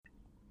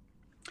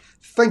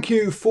Thank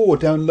you for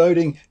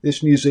downloading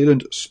this New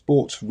Zealand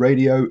Sports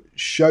Radio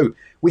show.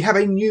 We have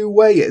a new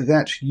way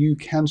that you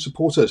can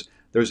support us.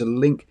 There is a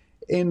link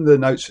in the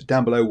notes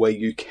down below where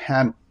you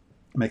can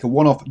make a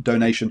one-off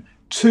donation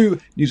to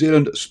New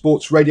Zealand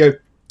Sports Radio.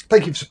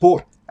 Thank you for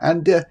support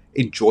and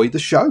enjoy the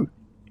show.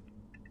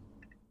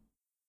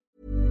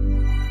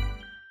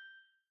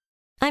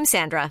 I'm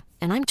Sandra,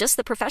 and I'm just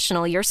the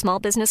professional your small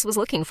business was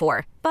looking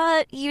for.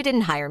 But you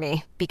didn't hire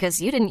me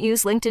because you didn't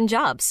use LinkedIn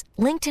Jobs.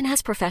 LinkedIn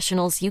has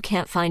professionals you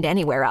can't find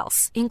anywhere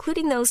else,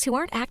 including those who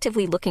aren't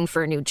actively looking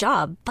for a new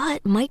job,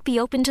 but might be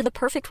open to the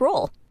perfect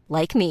role,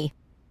 like me.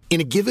 In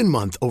a given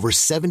month, over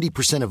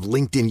 70% of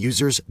LinkedIn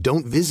users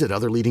don't visit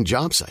other leading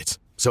job sites.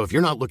 So if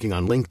you're not looking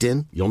on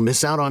LinkedIn, you'll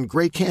miss out on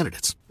great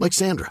candidates like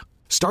Sandra.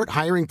 Start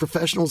hiring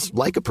professionals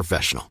like a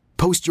professional.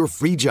 Post your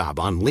free job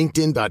on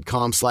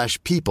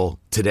linkedin.com/people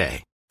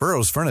today.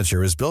 Burrow's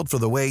furniture is built for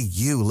the way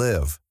you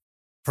live.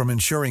 From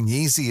ensuring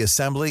easy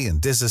assembly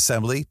and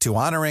disassembly to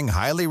honoring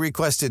highly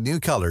requested new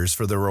colors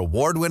for their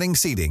award-winning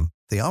seating,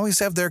 they always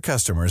have their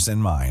customers in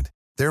mind.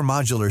 Their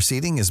modular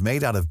seating is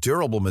made out of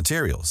durable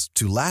materials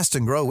to last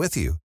and grow with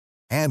you.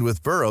 And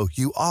with Burrow,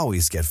 you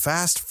always get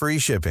fast, free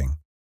shipping.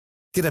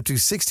 Get up to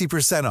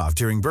 60% off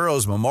during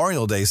Burrow's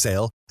Memorial Day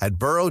sale at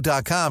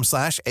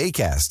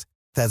burrow.com/ACAST.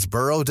 That's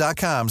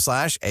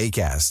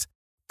burrow.com/ACAST.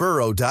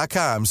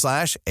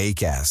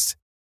 burrow.com/ACAST.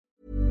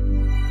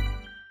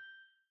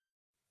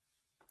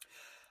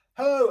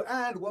 Hello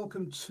and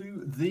welcome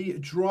to the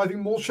Driving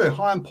More Show.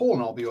 Hi, I'm Paul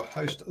and I'll be your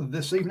host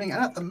this evening.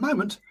 And at the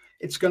moment,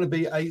 it's going to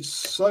be a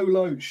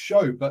solo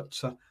show,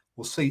 but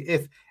we'll see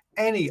if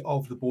any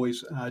of the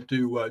boys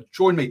do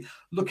join me.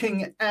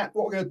 Looking at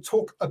what we're going to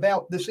talk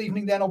about this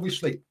evening, then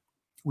obviously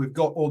we've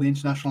got all the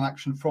international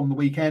action from the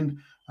weekend,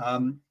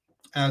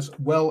 as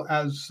well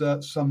as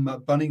some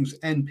Bunnings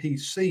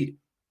NPC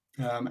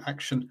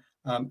action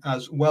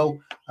as well.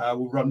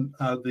 We'll run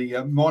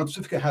the Marlin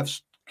Pacifica have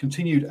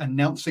continued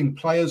announcing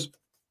players,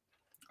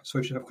 so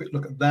we should have a quick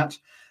look at that.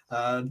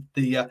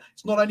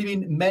 It's not only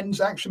been men's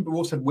action, but we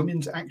also had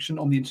women's action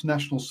on the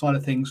international side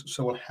of things,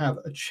 so we'll have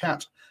a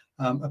chat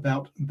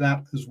about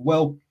that as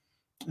well.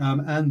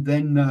 And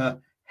then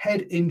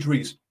head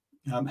injuries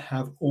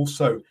have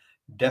also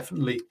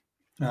definitely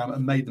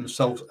made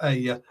themselves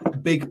a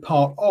big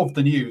part of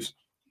the news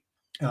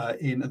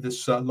in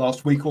this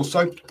last week or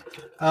so.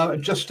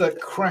 Just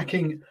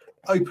cracking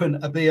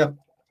open a beer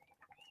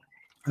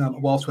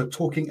whilst we're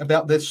talking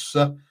about this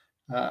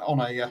on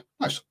a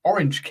nice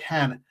orange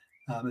can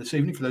this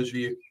evening. For those of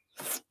you,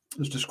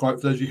 let's describe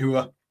for those of you who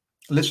are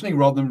listening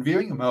rather than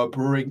viewing, I'm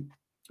brewing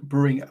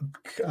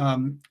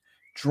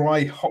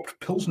dry hopped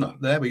Pilsner.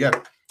 There we go.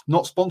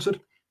 Not sponsored,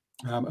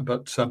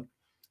 but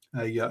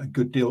a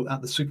good deal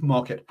at the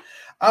supermarket.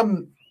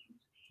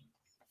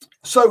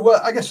 So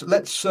I guess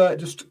let's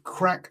just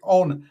crack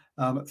on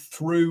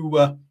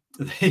through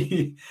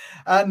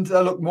and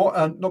look more.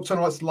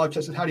 Nocturnal Lights Live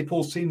Chat says, "Howdy,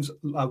 Paul. Seems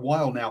a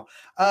while now."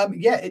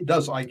 Yeah, it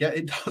does. I get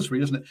it does,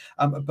 really, doesn't it?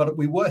 But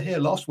we were here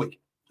last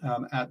week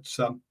at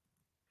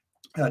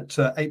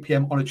 8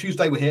 p.m. on a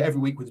Tuesday. We're here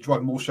every week with the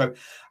Driving More Show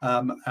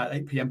at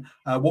 8 p.m.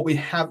 What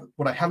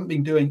I haven't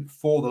been doing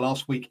for the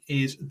last week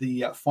is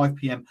the 5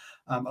 p.m.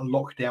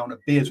 Lockdown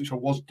beers, which I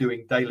was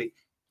doing daily.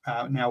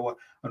 Now,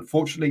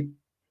 unfortunately,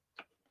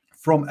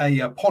 from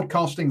a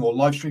podcasting or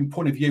live stream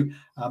point of view,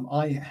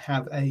 I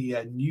have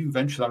a new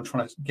venture that I'm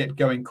trying to get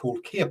going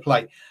called Kia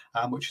Play,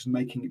 which is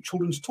making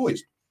children's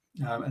toys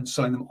and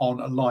selling them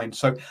online.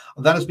 So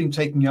that has been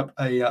taking up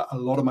a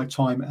lot of my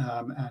time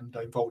and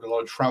involved a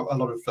lot of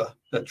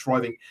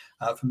driving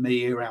for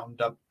me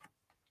around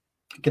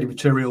getting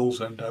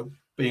materials and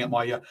being at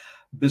my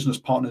business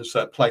partner's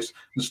place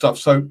and stuff.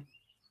 So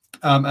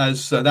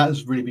as that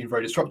has really been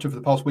very disruptive for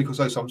the past week or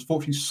so. So I'm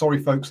unfortunately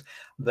sorry, folks,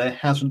 there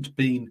hasn't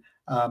been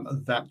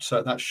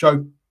that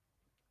show.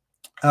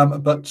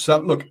 But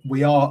look,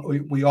 we are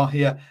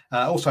here.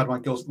 Also had my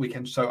girls at the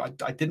weekend, so I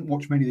didn't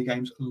watch many of the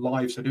games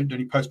live, so I didn't do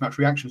any post-match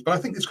reactions. But I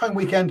think this coming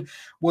weekend,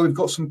 where we've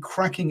got some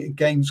cracking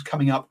games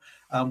coming up,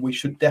 we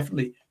should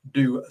definitely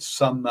do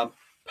some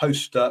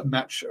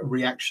post-match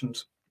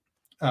reactions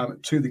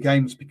to the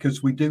games,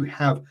 because we do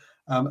have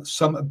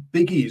some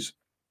biggies.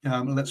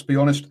 Let's be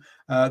honest,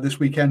 this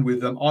weekend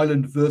with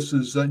Ireland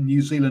versus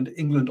New Zealand,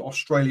 England,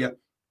 Australia.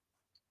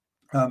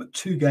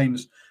 2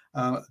 games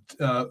for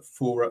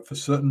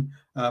certain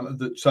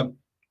that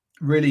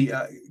really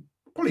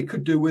probably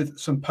could do with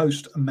some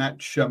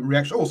post-match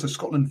reaction. Also,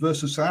 Scotland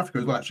versus South Africa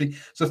as well, actually.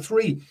 So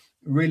 3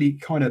 really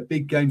kind of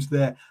big games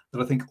there that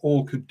I think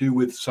all could do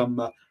with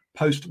some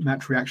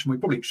post-match reaction. We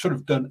probably should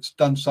have done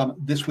some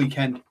this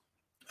weekend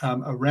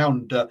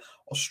around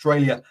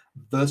Australia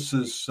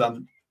versus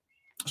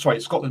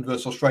Scotland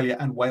versus Australia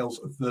and Wales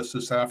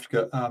versus South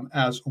Africa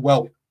as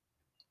well.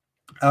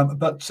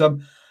 But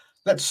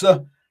let's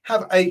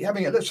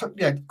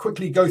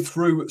quickly go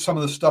through some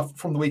of the stuff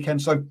from the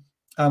weekend. So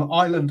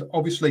Ireland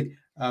obviously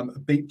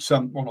beat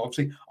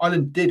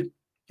Ireland did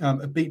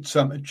beat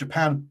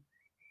Japan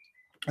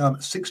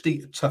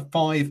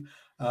 60-5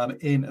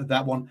 in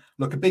that one.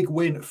 Look, a big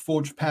win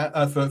for Japan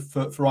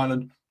for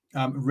Ireland.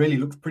 really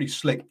looked pretty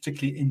slick,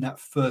 particularly in that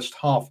first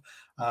half.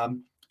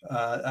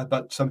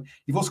 But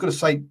you've also got to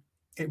say,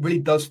 it really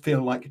does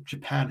feel like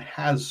Japan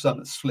has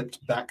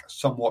slipped back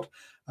somewhat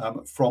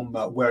from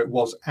where it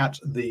was at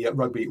the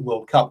Rugby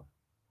World Cup.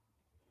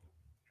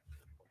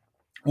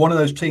 One of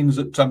those teams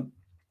that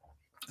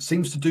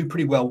seems to do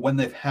pretty well when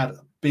they've had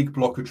a big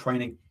block of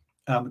training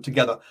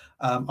together.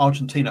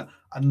 Argentina,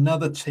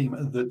 another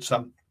team that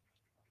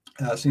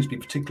seems to be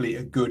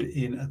particularly good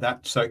in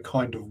that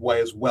kind of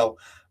way as well.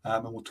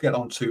 And we'll get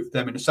on to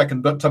them in a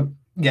second. But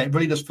it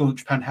really does feel that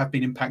Japan have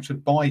been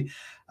impacted by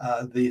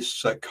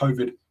this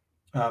COVID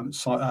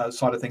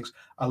side of things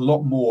a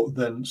lot more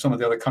than some of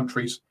the other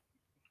countries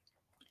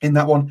in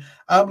that one.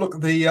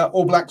 Look, the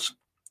All Blacks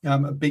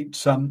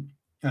beat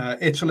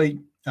Italy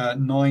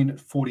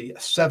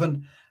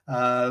 9-47.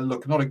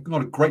 Look, not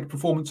a great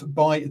performance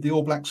by the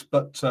All Blacks,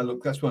 but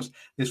look, let's be honest,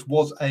 this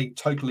was a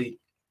totally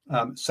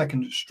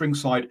second string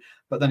side.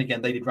 But then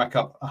again, they did rack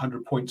up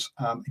 100 points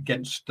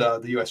against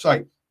the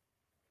USA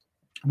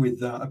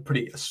with a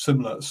pretty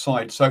similar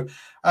side. So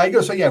you got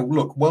to say,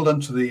 look, well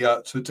done to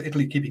the to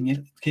Italy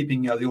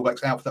keeping the All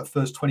Blacks out for that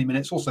first 20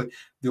 minutes. Also,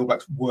 the All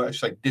Blacks were, I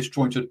say,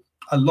 disjointed.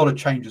 A lot of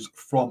changes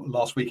from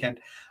last weekend.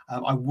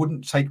 I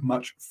wouldn't take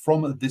much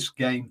from this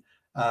game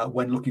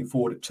when looking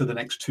forward to the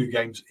next two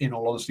games, in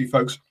all honesty,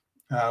 folks.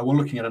 We're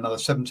looking at another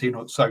 17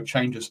 or so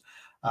changes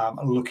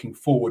looking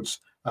forwards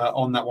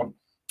on that one.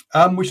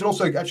 We should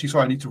also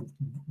I need to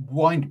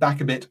wind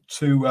back a bit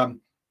to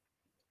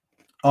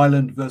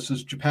Ireland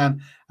versus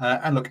Japan.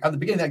 And look, at the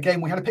beginning of that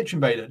game, we had a pitch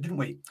invader, didn't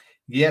we?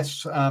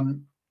 Yes,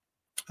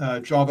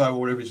 Java, or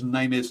whatever his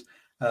name is,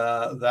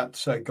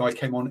 that guy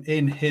came on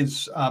in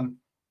his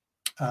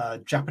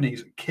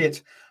Japanese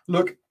kit.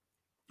 Look,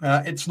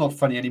 it's not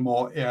funny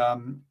anymore.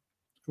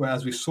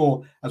 As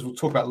we'll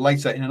talk about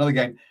later in another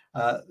game,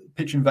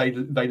 pitch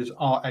invaders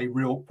are a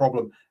real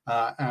problem.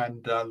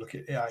 And look,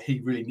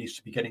 he really needs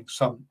to be getting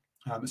some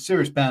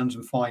serious bans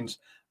and fines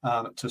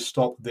to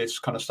stop this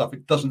kind of stuff.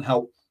 It doesn't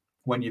help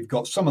when you've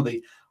got some of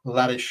the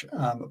laddish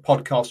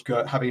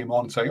podcasts having him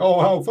on saying, "Oh,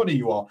 how funny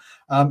you are."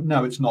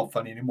 No, it's not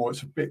funny anymore.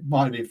 It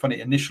might have been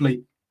funny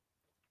initially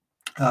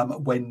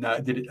when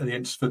did it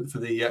against for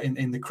the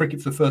in the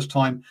cricket for the first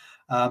time.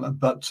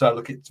 But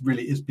look, it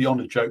really is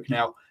beyond a joke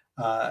now.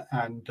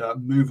 And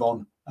move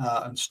on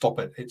and stop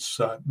it. It's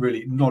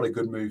really not a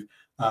good move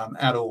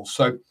at all.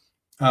 So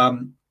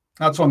that's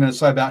what I'm going to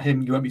say about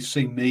him. You won't be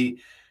seeing me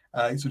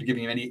sort of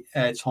giving him any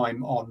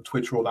airtime on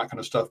Twitter or that kind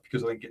of stuff,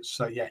 because I think it's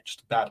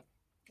just bad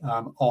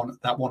on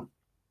that one.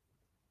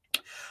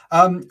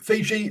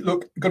 Fiji,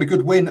 look, got a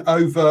good win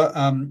over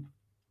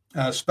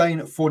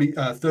Spain,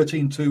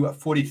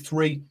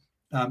 13-43.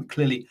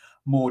 Clearly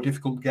more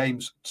difficult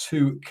games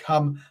to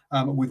come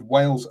with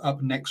Wales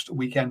up next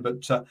weekend.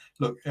 But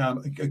look,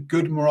 a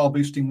good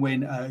morale-boosting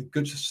win.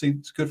 Good to see.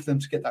 It's good for them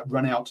to get that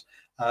run out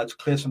to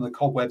clear some of the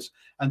cobwebs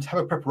and to have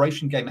a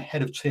preparation game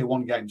ahead of Tier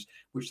 1 games,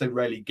 which they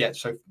rarely get.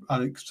 So I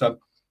think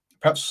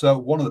perhaps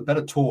one of the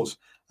better tours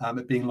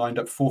being lined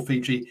up for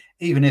Fiji,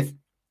 even if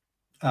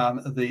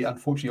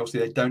unfortunately, obviously,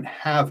 they don't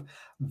have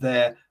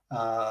their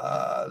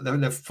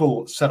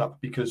full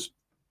setup because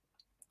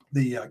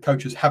the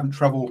coaches haven't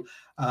travelled,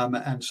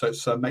 and so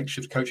it's a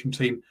makeshift coaching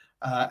team,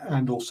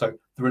 and also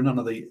there are none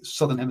of the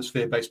Southern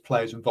Hemisphere-based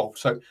players involved,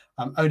 so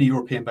only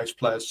European-based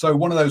players. So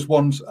one of those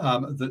ones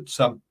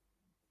that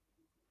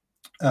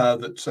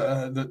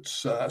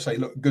say,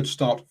 look, good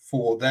start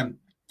for them.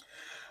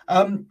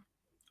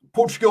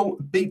 Portugal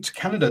beat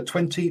Canada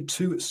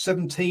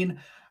 20-17.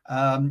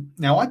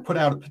 Now, I put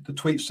out the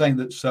tweet saying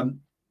that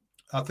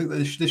I think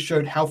that this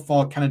showed how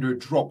far Canada had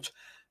dropped.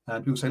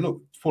 And people say,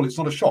 look, Paul, it's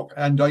not a shock.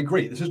 And I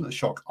agree, this isn't a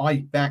shock. I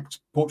backed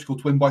Portugal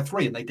to win by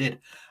 3, and they did.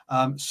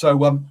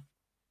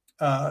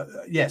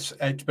 Yes,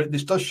 but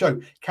this does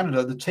show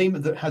Canada, the team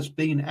that has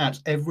been at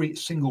every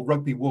single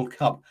Rugby World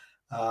Cup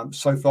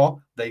so far.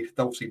 They've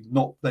obviously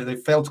not,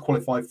 they've failed to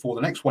qualify for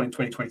the next one in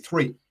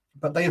 2023,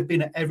 but they have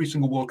been at every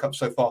single World Cup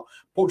so far.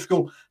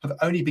 Portugal have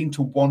only been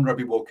to one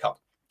Rugby World Cup.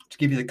 To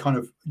give you the kind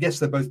of, yes,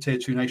 they're both Tier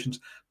 2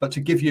 nations, but to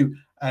give you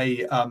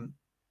an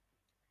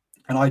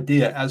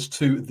idea as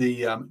to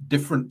the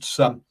different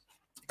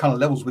kind of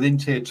levels within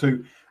Tier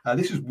 2,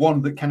 this is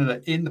one that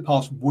Canada in the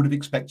past would have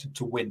expected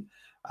to win,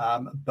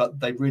 but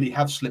they really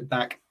have slipped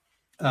back.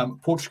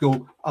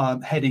 Portugal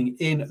heading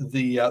in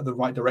the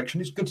right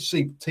direction. It's good to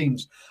see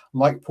teams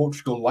like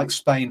Portugal, like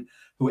Spain,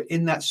 who are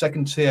in that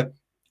second tier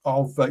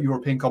of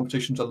European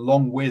competitions,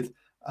 along with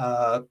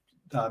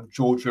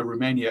Georgia,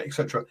 Romania,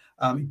 etc.,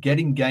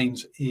 getting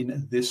games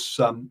in this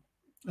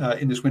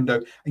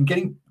window and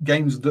getting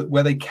games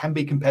where they can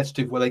be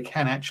competitive, where they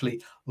can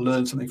actually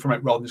learn something from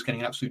it, rather than just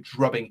getting an absolute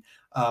drubbing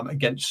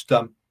against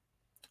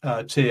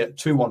Tier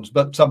 2 ones.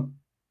 But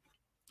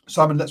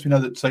Simon lets me know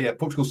that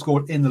Portugal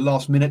scored in the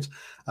last minute.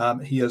 I'll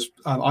be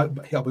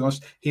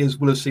honest,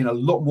 will have seen a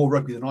lot more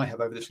rugby than I have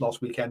over this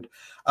last weekend.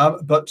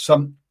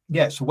 So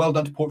well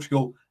done to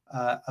Portugal.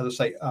 As I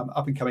say,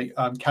 up and coming.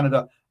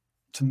 Canada,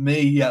 to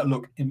me,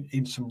 look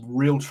in some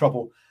real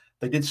trouble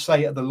They did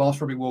say at the last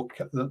Rugby World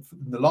Cup, the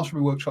last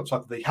Rugby World Cup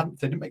cycle, they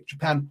didn't make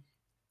Japan,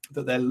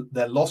 that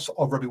their loss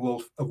of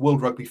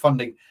World Rugby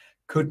funding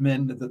could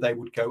mean that they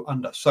would go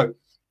under. So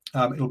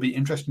it'll be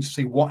interesting to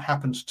see what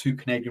happens to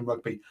Canadian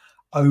rugby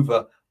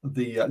over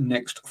the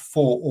next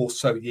 4 or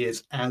so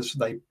years, as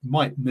they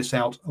might miss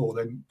out, or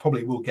they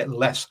probably will get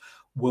less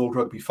World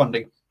Rugby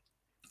funding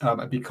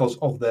because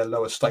of their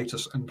lower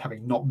status and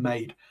having not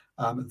made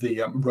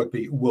the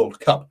Rugby World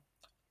Cup.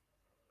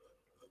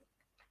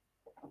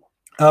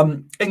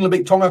 England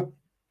beat Tonga.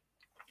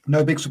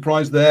 No big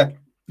surprise there.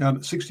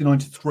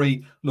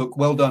 69-3. Look,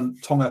 well done,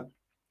 Tonga,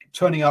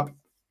 turning up.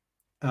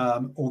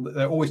 Or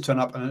they always turn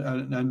up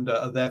and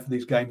are there for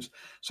these games.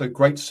 So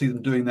great to see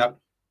them doing that.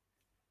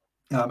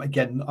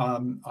 Again,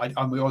 I'm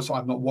honest,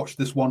 I've not watched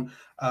this one,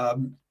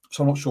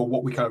 so I'm not sure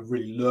what we kind of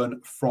really learn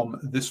from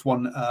this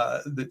one.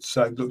 That's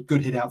a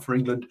good hit out for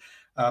England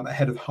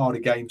ahead of harder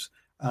games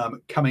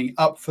coming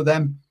up for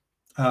them.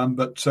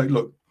 But so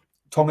look,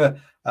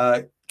 Tonga,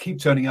 keep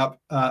turning up,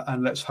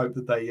 and let's hope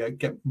that they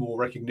get more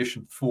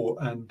recognition for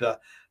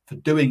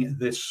doing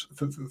this,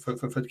 for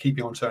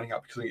keeping on turning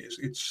up, because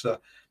it's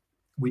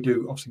we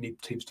do obviously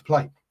need teams to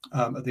play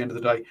at the end of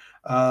the day,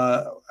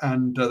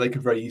 and they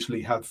could very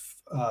easily have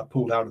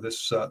pulled out of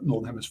this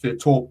Northern Hemisphere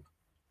tour,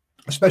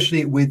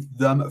 especially with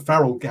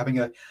Farrell having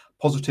a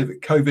positive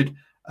COVID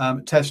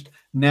test.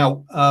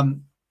 Now,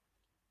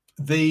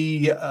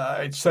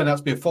 it turned out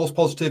to be a false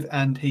positive,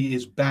 and he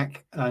is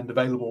back and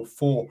available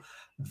for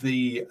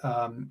the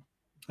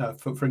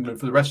for England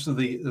for the rest of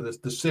the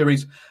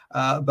series.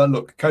 But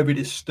look, COVID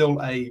is still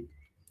a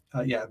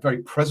very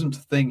present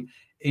thing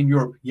in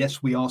Europe.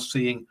 Yes, we are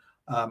seeing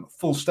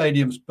full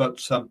stadiums,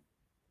 but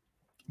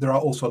there are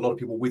also a lot of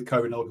people with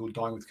COVID, a lot of people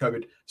dying with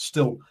COVID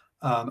still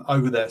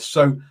over there.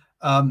 So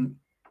you've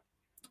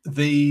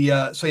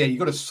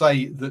got to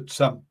say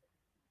that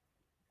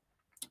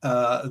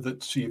I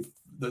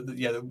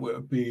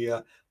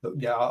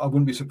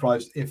wouldn't be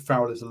surprised if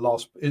Farrell is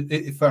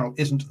if Farrell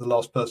isn't the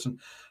last person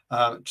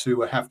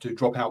to have to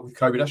drop out with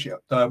COVID. Actually,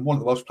 one of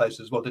the Welsh players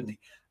as well, didn't he?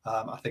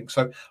 I think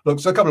so. Look,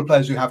 so a couple of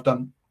players who have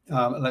done.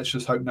 Let's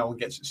just hope no one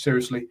gets it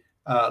seriously,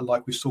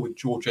 like we saw with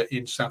Georgia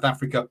in South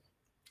Africa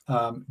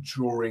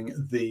during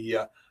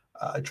the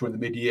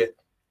mid-year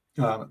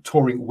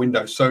touring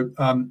window. So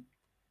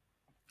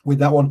with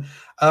that one,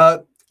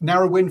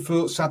 narrow win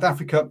for South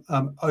Africa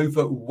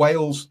over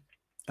Wales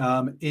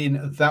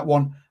in that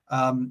one,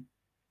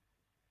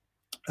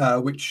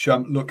 which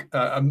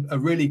a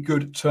really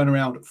good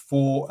turnaround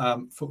for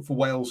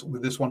Wales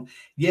with this one.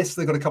 Yes,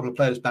 they've got a couple of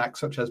players back,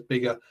 such as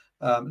Biggar,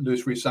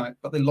 Lewis Rees-Zammit,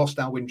 but they lost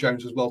Alwyn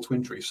Jones as well to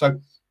injury. So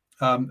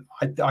I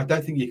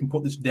don't think you can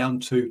put this down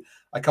to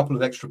a couple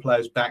of extra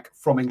players back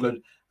from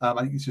England. I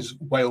think this is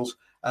Wales.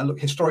 Look,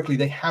 historically,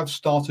 they have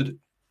started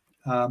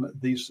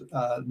these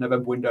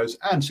November windows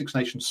and Six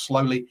Nations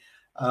slowly,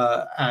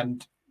 but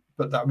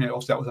that,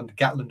 obviously that was under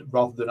Gatland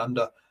rather than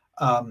under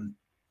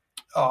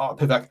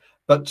Pivac.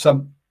 But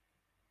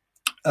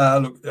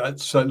look,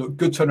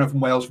 good turnaround from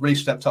Wales. Really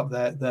stepped up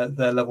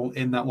their level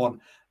in that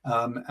one,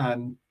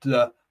 and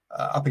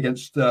up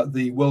against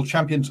the world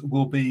champions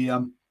will be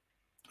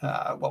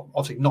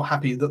obviously not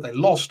happy that they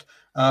lost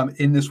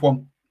in this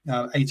one,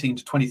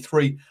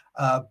 18-23.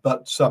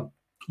 But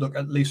look,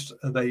 at least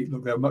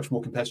they're much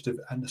more competitive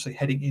and say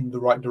heading in the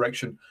right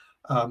direction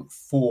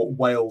for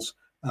Wales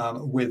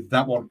with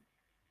that one.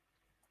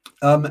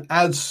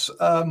 As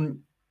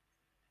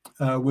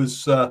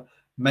was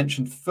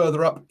mentioned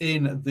further up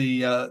in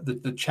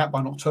the chat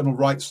by Nocturnal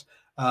Rights,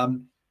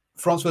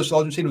 France versus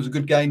Argentina was a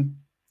good game,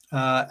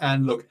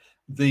 and look,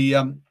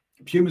 the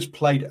Pumas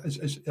played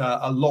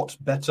a lot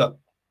better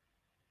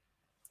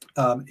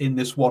in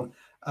this one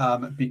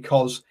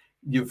because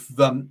you've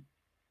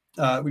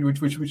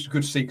which is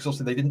good to see, because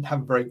obviously they didn't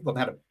have they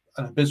had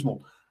an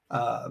abysmal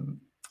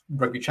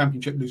rugby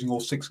championship, losing all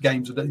 6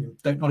 games, not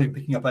even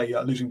picking up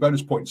a losing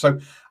bonus point. So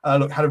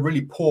look, had a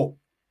really poor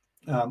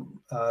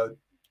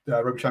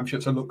rugby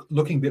championship. So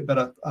looking a bit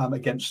better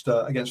against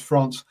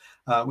France,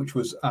 which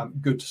was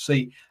good to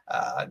see.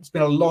 It's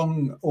been a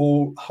long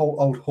old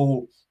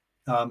haul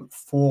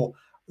for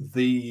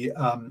the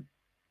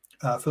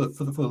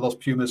Los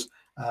Pumas,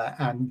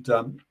 and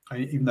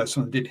even though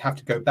some of them did have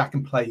to go back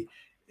and play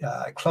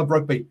club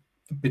rugby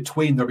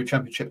between the rugby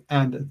championship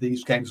and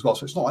these games as well,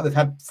 so it's not like they've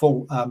had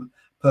full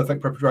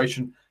perfect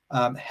preparation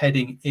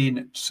heading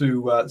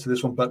into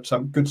this one. But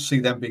good to see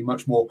them being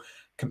much more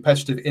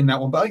competitive in that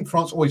one. But I think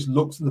France always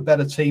looks the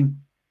better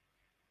team.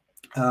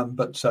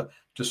 But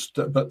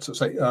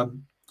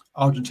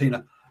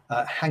Argentina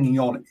hanging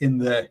on in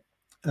there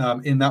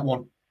in that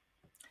one.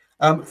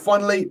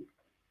 Finally,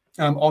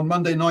 on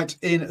Monday night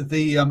in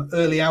the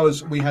early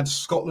hours, we had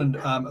Scotland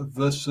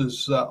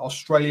versus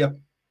Australia.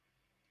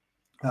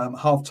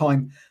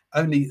 Half-time,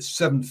 only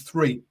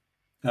 7-3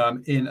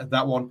 in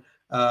that one,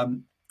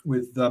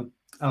 with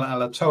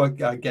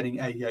Alatoa getting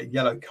a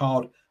yellow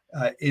card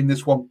in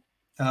this one.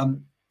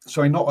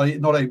 So not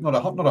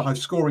a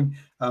high-scoring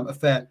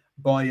affair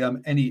by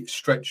any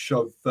stretch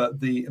of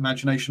the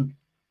imagination.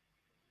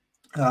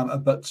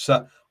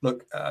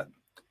 Look,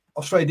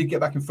 Australia did get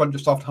back in front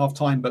just after half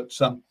time, but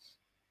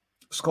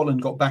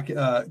Scotland got back in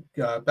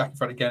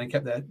front again and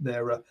kept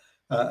their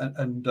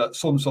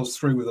saw themselves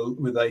through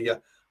with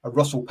a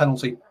Russell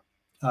penalty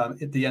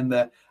at the end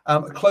there.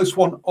 A close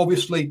one,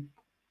 obviously,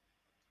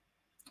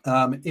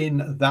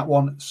 in that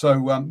one. So,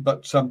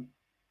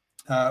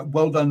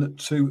 well done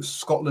to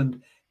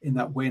Scotland in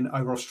that win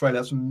over Australia.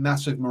 That's a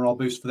massive morale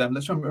boost for them.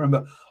 Let's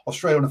remember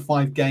Australia on a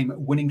 5-game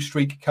winning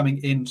streak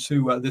coming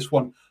into this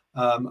one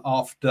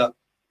after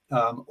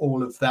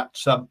all of that.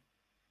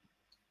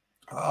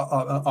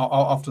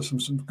 After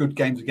some good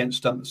games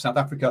against South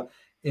Africa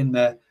in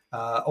there,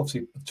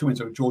 obviously 2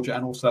 wins over Georgia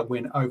and also that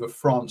win over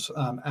France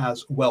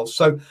as well.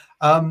 So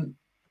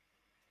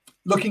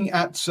looking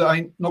at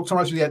Nocturne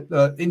Rise, we had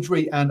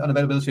injury and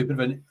unavailability, a bit of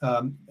an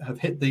have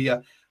hit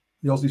the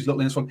Aussies a little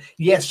in this one.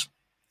 Yes,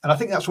 and I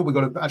think that's what we've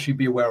got to actually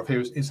be aware of here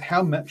is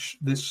how much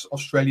this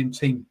Australian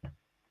team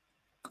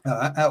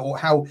or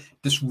how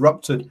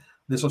disrupted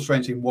this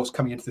Australian team was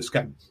coming into this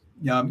game.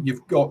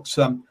 You've got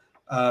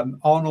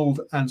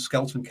Arnold and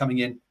Skelton coming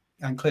in,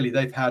 and clearly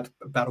they've had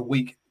about a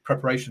week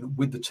preparation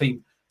with the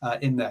team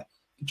in there.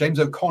 James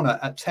O'Connor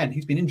at 10,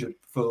 he's been injured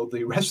for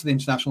the rest of the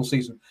international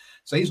season,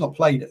 so he's not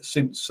played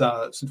since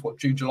what,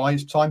 June,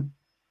 July's time,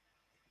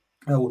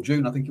 or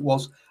June, I think it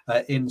was,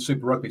 in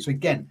Super Rugby. So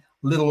again,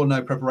 little or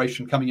no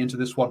preparation coming into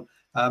this one.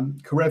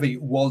 Karevi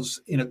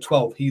was in at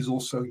 12. He's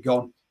also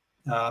gone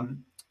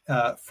from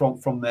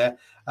there.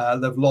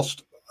 They've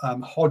lost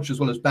Hodge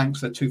as well as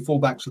Banks. They're 2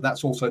 fullbacks, so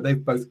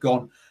they've both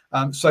gone.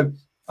 So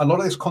a lot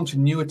of this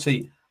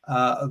continuity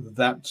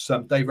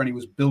that Dave Rennie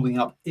was building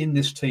up in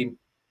this team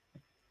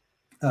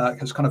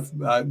has kind of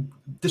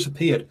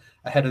disappeared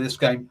ahead of this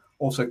game.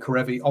 Also,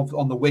 Karevi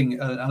on the wing,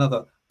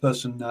 another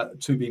person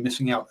to be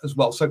missing out as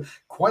well. So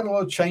quite a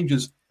lot of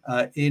changes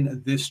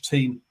in this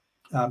team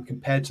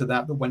compared to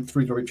that went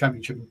through the Rugby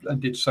Championship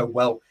and did so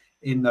well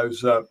in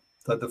those the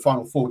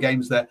final 4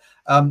 games there.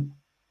 And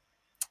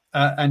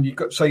you've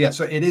got so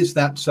it is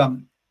that so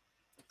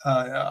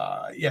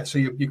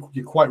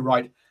you're quite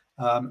right.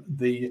 A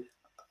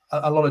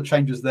lot of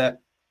changes there.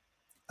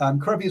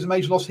 Karevi is a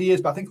major loss, he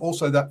is, but I think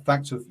also that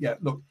fact of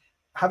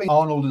having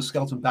Arnold and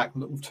Skelton back,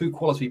 2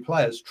 quality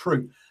players,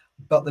 true,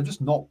 but they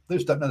just don't know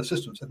the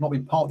systems. They've not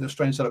been part of the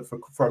Australian setup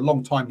for a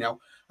long time now,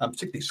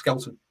 particularly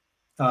Skelton.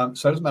 So it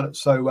doesn't matter.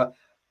 So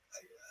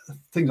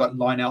things like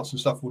line-outs and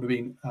stuff would have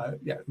been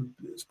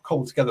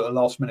cobbled together at the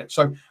last minute.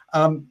 So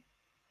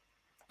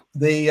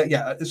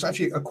it's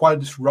actually quite a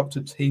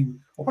disrupted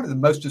team, or probably the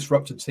most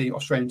disrupted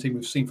Australian team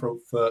we've seen for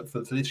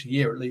this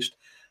year at least,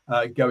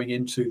 going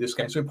into this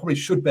game. So it probably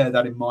should bear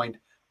that in mind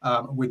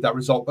with that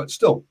result. But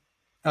still,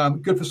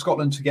 good for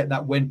Scotland to get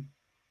that win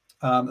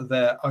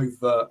there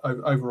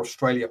over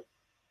Australia.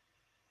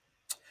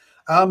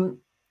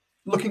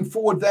 Looking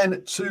forward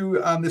then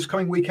to this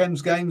coming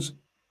weekend's games,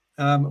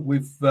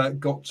 we've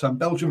got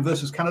Belgium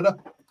versus Canada.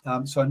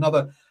 So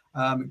another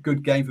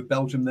good game for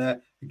Belgium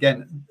there.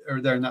 Again,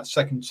 they're in that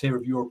second tier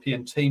of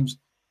European teams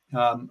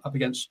up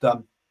against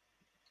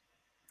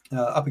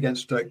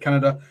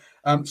Canada.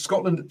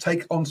 Scotland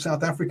take on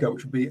South Africa,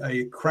 which would be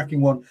a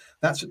cracking one.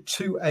 That's at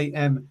 2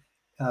 a.m.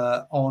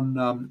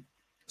 On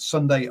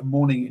Sunday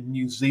morning in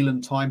New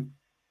Zealand time.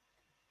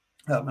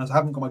 As I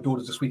haven't got my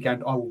daughters this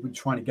weekend, I will be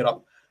trying to get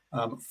up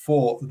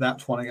for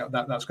that one.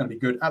 That's going to be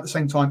good. At the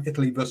same time,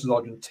 Italy versus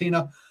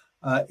Argentina.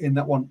 In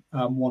that one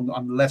that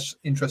I'm less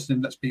interested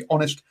in, let's be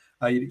honest.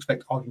 You'd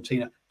expect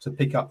Argentina to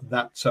pick up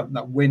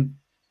that win.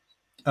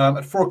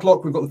 At 4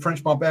 o'clock, we've got the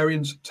French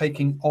Barbarians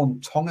taking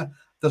on Tonga.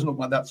 Doesn't look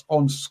like that's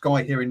on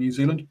Sky here in New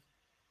Zealand.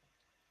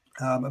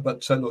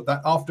 But look,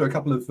 that after a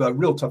couple of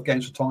real tough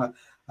games for Tonga,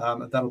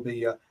 that'll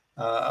be a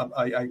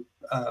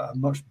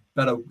much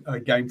better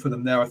game for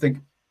them there, I think.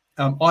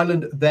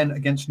 Ireland then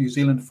against New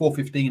Zealand,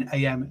 4:15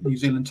 a.m. New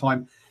Zealand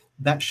time.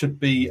 That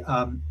should be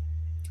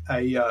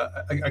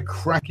a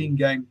cracking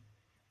game,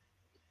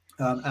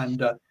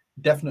 and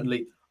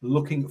definitely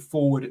looking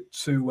forward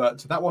to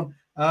that one.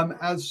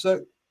 As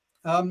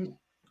Con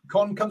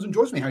comes and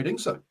joins me. How are you doing,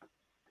 sir?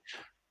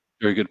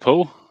 Very good,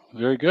 Paul.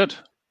 Very good.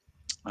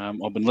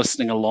 I've been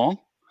listening along,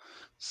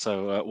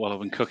 so while I've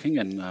been cooking,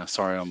 and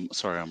sorry I'm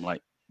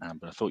late,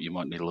 but I thought you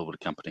might need a little bit of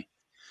company.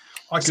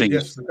 I could,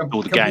 yes.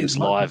 All the games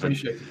live. And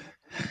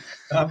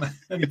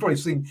you've probably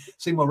seen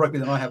more rugby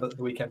than I have at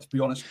the weekend, to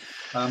be honest.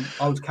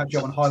 I was catching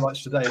up on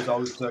highlights today as I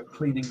was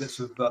cleaning bits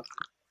of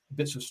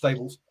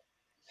stables.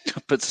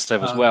 Bits of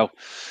stables, well.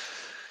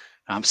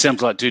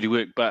 Sounds like dirty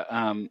work, but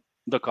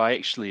look,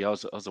 I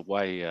was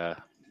away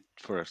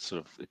for a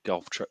sort of a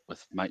golf trip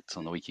with mates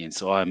on the weekend,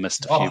 so I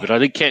missed a few, but I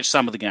did catch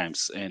some of the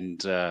games, and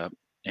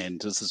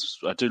this is,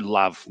 I do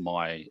love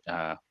my,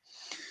 as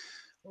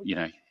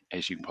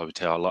you can probably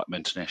tell, I like my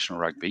international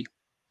rugby,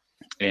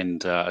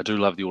 and I do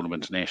love the Autumn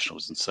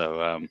Internationals, and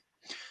so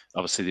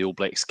obviously the All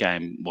Blacks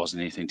game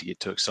wasn't anything to get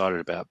too excited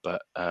about,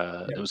 but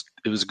it was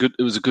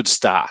a good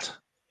start.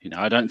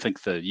 I don't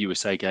think the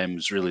USA game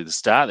was really the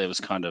start. It was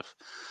kind of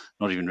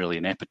not even really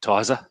an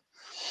appetizer,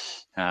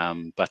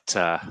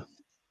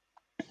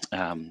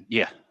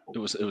 it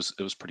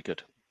was pretty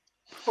good.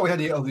 Well, we had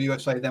the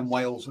USA, then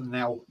Wales, and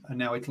now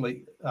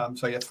Italy.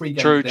 So yeah, 3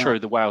 games. True.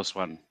 The Wales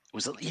one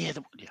was yeah.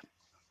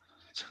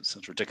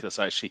 Sounds ridiculous.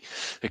 Actually,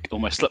 it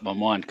almost slipped my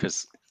mind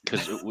because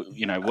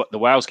what the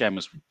Wales game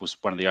was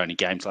one of the only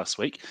games last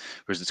week.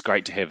 Whereas it's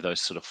great to have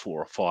those sort of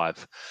 4 or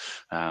 5,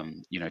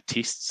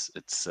 tests.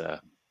 It's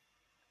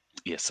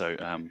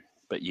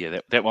but yeah,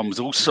 that one was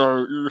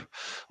also,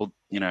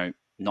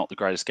 not the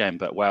greatest game.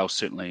 But Wales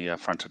certainly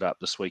fronted up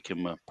this week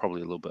and were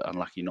probably a little bit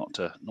unlucky not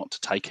to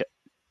take it.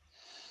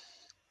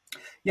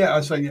 Yeah,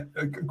 I'd say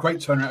a great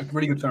turnaround, a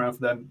really good turnaround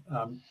for them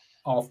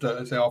after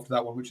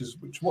that one, which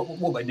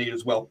what they need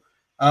as well.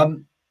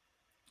 Simon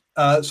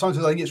says,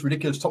 I think it's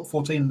ridiculous. Top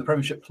 14 in the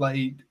Premiership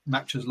played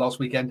matches last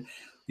weekend.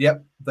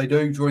 Yep, they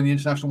do during the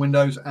international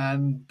windows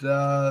and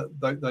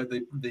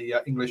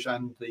the English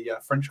and the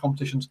French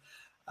competitions.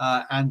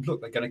 And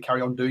look, they're going to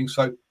carry on doing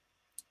so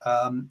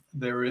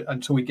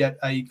until we get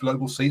a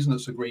global season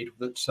that's agreed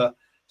that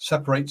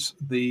separates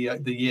the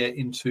year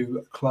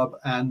into club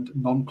and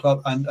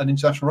non-club and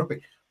international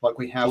rugby, like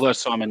we have. Although,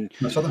 Simon,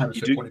 from the Southern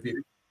Hemisphere point of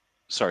view.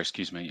 Sorry,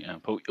 excuse me,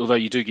 Paul. Although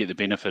you do get the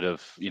benefit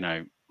of,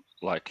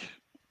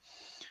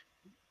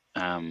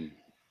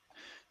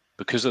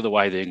 because of the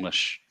way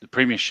the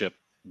Premiership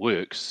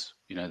works,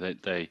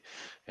 they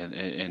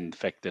and the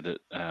fact that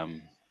it,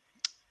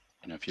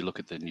 if you look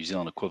at the New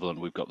Zealand equivalent,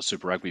 we've got the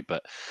Super Rugby,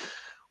 but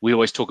we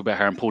always talk about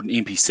how important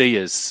NPC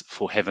is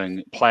for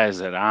having players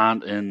that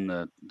aren't in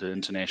the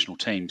international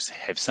teams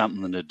have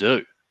something to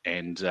do,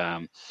 and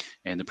the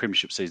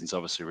Premiership season's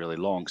obviously really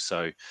long,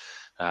 so.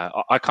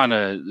 I kind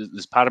of,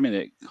 there's part of me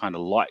that kind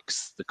of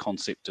likes the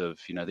concept of,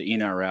 the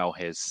NRL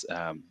has,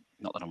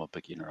 not that I'm a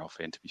big NRL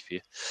fan, to be fair,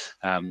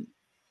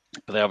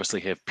 but they obviously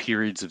have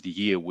periods of the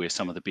year where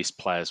some of the best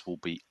players will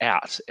be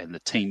out and the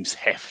teams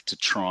have to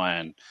try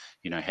and,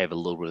 have a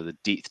little bit of the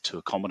depth to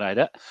accommodate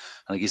it.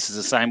 And I guess it's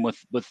the same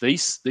with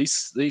these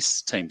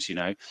teams,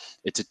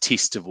 it's a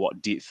test of what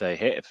depth they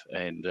have.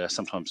 And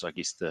sometimes I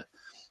guess the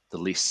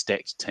less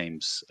stacked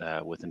teams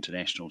with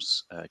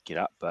internationals get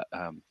up, but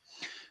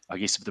I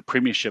guess if the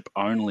Premiership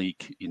only,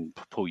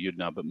 Paul, you'd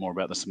know a bit more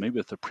about this than me, but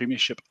if the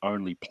Premiership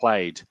only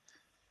played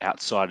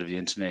outside of the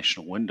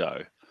international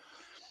window,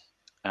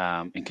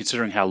 and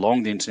considering how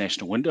long the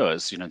international window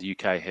is, the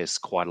UK has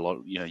quite a lot.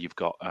 You've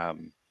got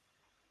the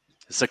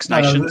Six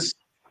Nations.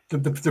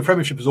 The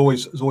Premiership has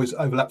always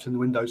overlapped in the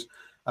windows.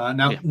 They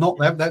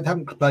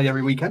haven't played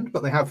every weekend,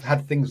 but they have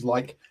had things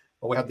like,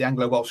 we had the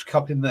Anglo Welsh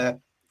Cup in there,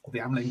 or the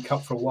Amlin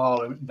Cup for a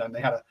while, and then they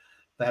had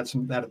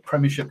a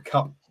Premiership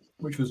Cup,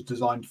 which was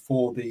designed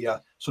for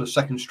the sort of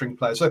second string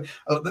players. So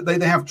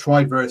they have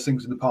tried various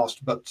things in the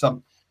past, but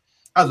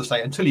as I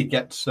say, until you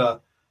get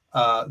a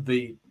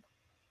better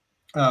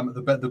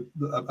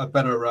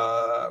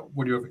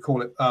what do you ever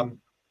call it?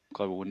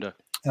 Global window.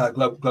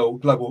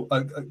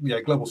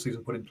 Global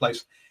season put in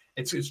place,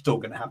 it's still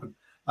going to happen.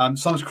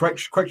 Simon's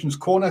corrections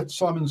corner.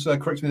 Simon's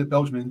corrects me that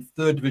Belgium in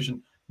 3rd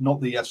division, not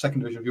the 2nd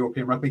division of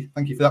European rugby.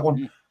 Thank you for that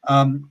one.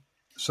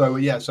 So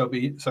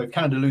if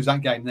Canada lose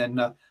that game, then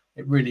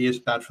it really is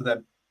bad for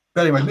them.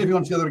 But anyway, moving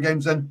on to the other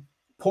games then.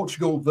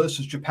 Portugal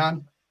versus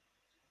Japan.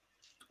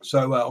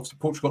 So obviously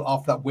Portugal,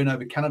 after that win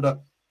over Canada,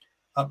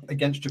 up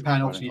against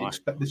Japan. Obviously, you'd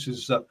expect this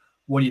is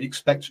one you'd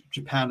expect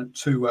Japan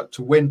to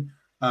win.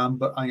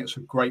 But I think it's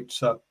a great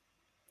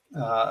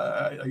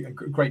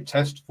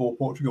test for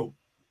Portugal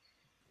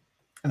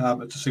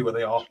to see where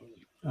they are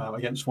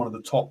against one of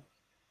the top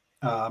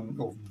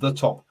or the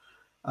top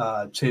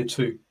tier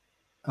 2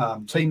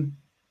 team.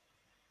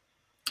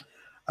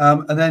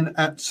 And then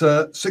at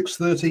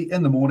 6:30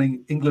 in the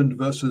morning, England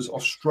versus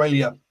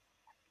Australia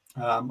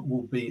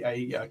will be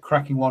a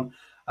cracking one.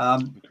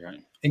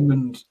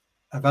 England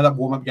have had that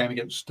warm-up game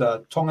against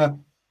Tonga.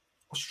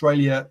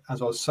 Australia,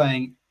 as I was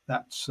saying,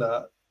 that's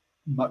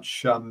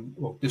much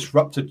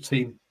disrupted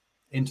team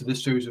into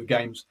this series of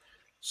games.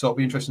 So it'll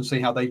be interesting to see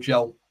how they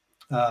gel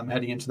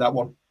heading into that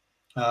one.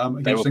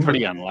 They were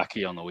pretty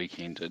unlucky on the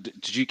weekend.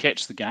 Did you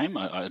catch the game?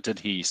 I did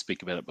hear you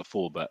speak about it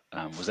before, but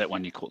was that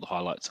one you caught the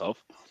highlights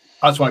of?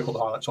 That's what I caught the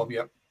highlights of,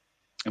 yeah.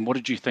 And what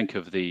did you think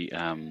of the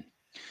card?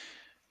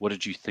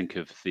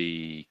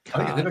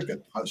 I think I did a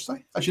good highlights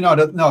today. Actually, no, I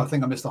don't. No, I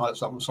think I missed the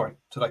highlights of that one. Sorry,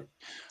 today.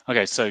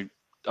 Okay, so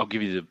I'll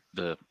give you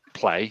the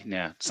play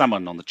now.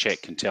 Someone on the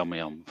chat can tell me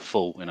I'm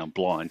full and I'm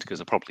blind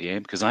because I probably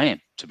am, because I am,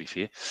 to be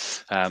fair.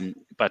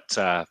 But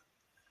the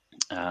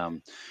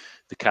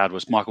card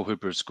was Michael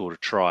Hooper had scored a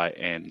try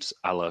and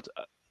Ala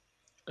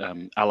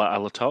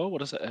Alatoa.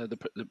 What is it?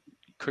 The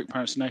correct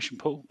pronunciation,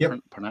 Paul? Yep.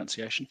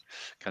 Pronunciation.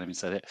 Can't even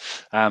say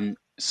that.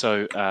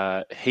 So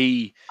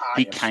he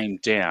came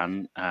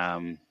down,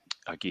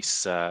 I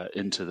guess,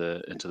 into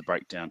the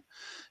breakdown,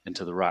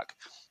 into the ruck,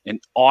 and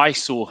I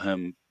saw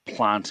him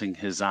planting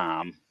his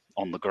arm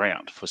on the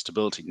ground for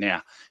stability.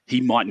 Now he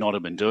might not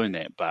have been doing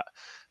that, but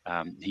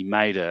he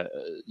made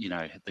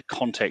the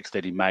contact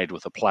that he made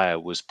with a player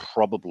was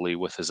probably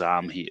with his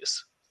arm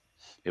hairs.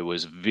 It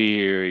was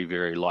very,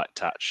 very light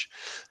touch.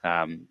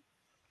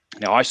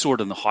 Now, I saw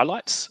it in the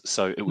highlights,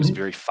 so it was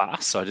very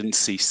fast, so I didn't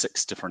see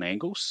 6 different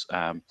angles.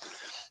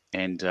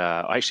 And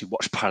I actually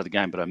watched part of the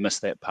game, but I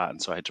missed that part,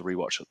 and so I had to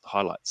rewatch the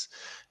highlights.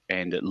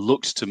 And it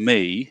looked to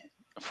me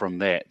from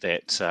that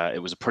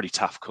it was a pretty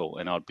tough call,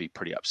 and I'd be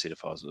pretty upset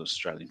if I was an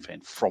Australian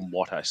fan from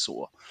what I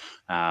saw.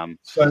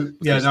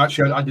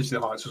 Actually, I did see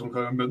the highlights.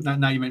 But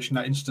now you mentioned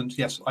that instance,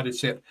 yes, I did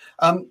see it.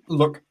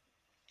 Look,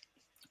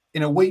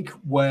 in a week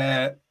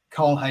where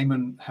Carl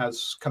Heyman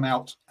has come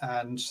out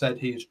and said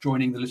he is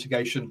joining the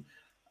litigation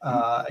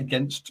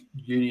against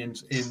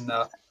unions in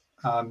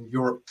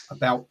Europe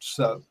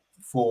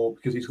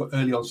because he's got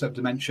early onset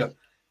dementia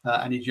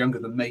and he's younger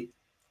than me.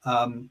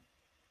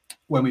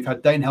 When we've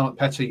had Dane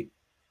Helmet-Petty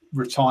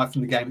retire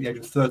from the game at the age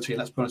of 30, and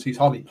let's be honest, he's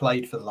hardly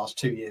played for the last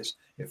 2 years,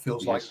 it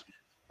feels like.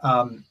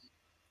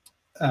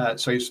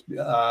 So he's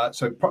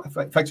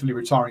effectively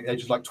retiring at the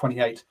age of like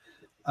 28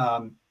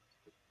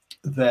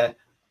 there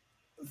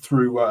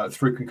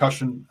through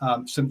concussion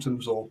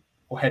symptoms or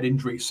head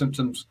injury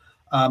symptoms.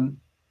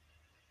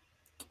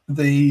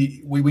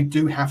 We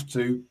do have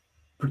to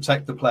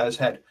protect the player's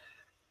head.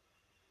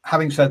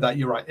 Having said that,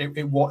 you're right.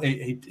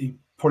 He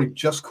probably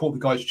just caught the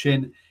guy's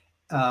chin.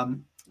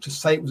 To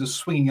say it was a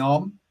swinging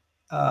arm,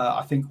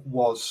 I think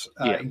was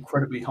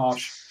incredibly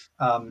harsh.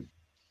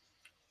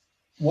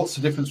 What's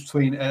the difference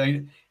between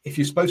if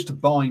you're supposed to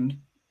bind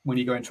when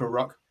you go into a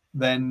ruck,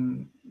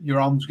 then your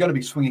arm's going to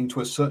be swinging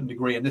to a certain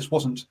degree, and this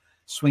wasn't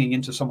swinging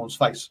into someone's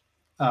face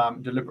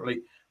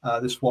deliberately.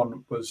 This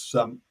one was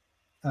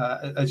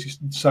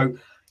so.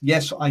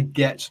 Yes, I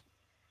get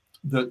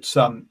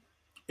that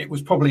it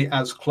was probably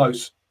as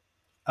close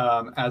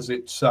as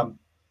it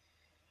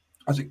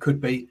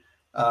could be,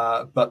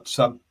 but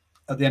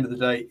at the end of the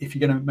day, if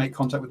you're going to make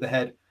contact with the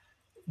head,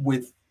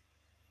 with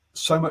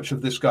so much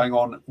of this going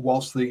on,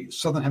 whilst the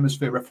Southern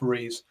Hemisphere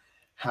referees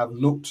have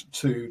looked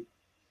to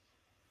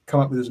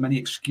come up with as many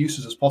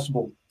excuses as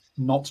possible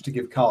not to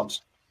give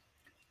cards,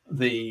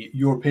 the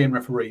European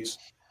referees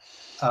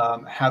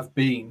have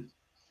been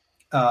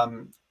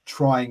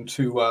trying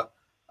to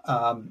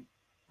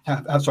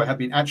have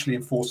been actually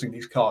enforcing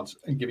these cards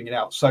and giving it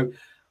out. So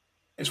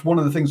it's one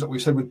of the things that we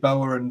said with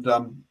Boa and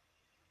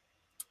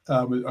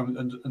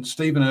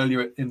Stephen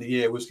earlier in the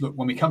year was, look,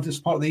 when we come to this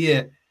part of the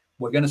year,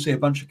 we're going to see a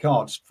bunch of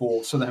cards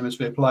for Southern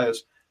Hemisphere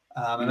players,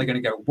 and they're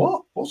going to go,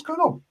 "What? What's going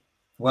on?"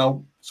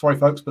 Well, sorry,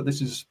 folks, but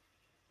this is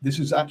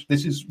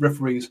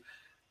referees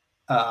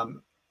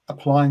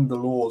applying the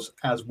laws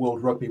as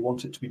World Rugby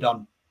want it to be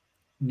done,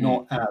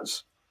 not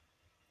as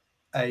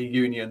a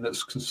union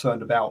that's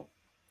concerned about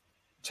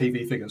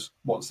TV figures,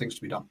 wants things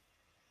to be done.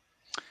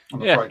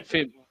 I'm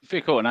afraid.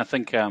 Fair call, and I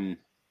think you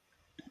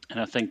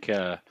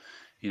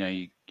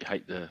don't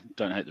hate the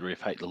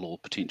ref, hate the law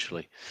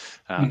potentially.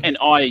 And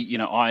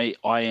I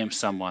am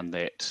someone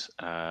that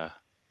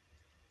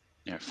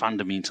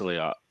fundamentally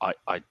I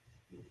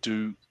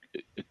do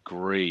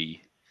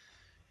agree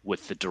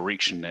with the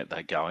direction that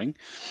they're going.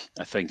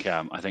 I think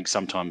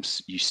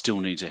sometimes you still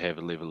need to have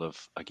a level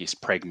of, I guess,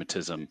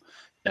 pragmatism,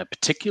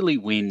 particularly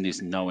when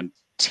there's no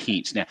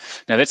intent. Now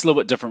that's a little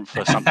bit different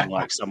for something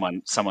like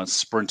someone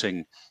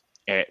sprinting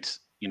at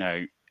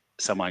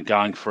someone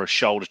going for a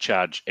shoulder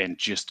charge and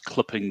just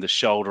clipping the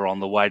shoulder on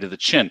the way to the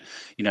chin.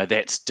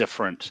 That's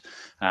different,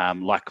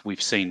 like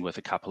we've seen with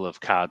a couple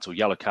of cards or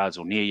yellow cards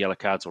or near yellow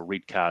cards or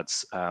red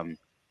cards,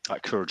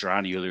 like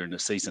Kurudrani earlier in the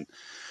season.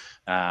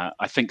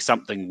 I think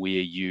something where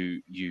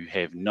you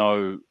have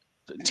no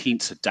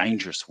intent's a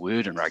dangerous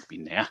word in rugby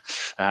now.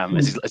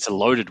 It's a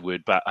loaded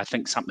word, but I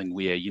think something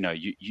where you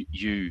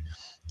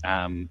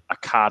are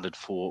carded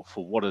for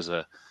what is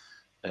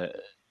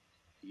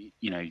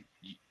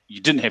you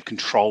didn't have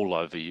control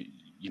over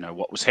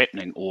what was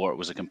happening, or it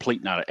was a complete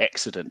and utter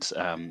accident.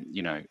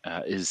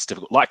 Is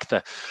difficult. Like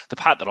the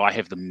part that I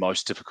have the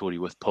most difficulty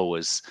with, Paul,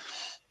 is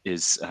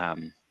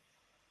when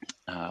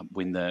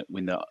the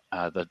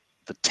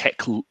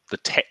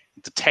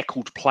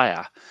tackled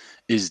player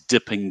is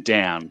dipping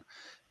down,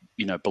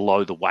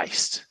 below the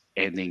waist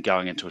and then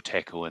going into a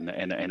tackle, and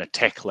a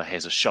tackler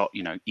has a shot,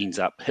 ends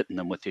up hitting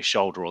them with their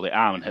shoulder or their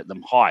arm and hit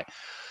them high.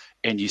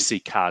 And you see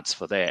cards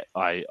for that.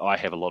 I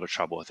have a lot of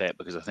trouble with that,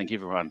 because I think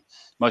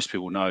most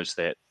people know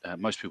that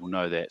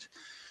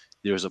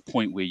there is a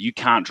point where you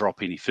can't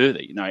drop any further,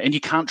 and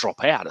you can't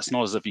drop out. It's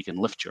not as if you can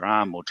lift your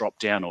arm or drop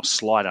down or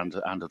slide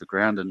under the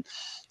ground. And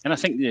I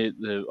think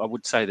I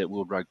would say that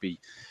World Rugby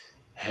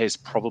has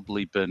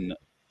probably been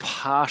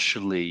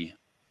partially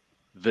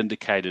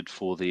vindicated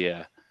for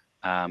their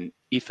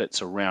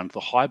efforts around the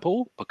high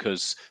ball,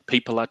 because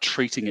people are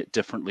treating it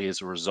differently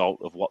as a result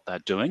of what they're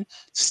doing.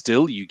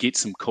 Still, you get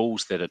some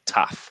calls that are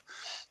tough,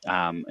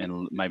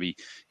 and maybe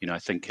I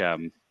think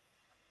the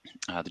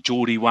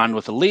Geordie one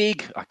with a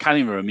leg, I can't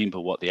even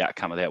remember what the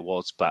outcome of that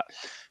was, but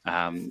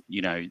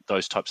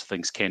those types of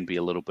things can be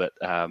a little bit,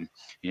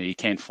 you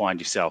can find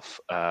yourself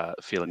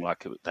feeling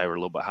like they were a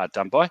little bit hard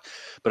done by.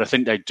 But I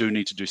think they do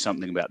need to do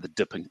something about the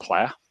dipping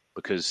player,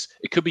 because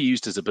it could be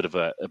used as a bit of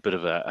a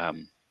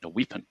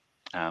weapon.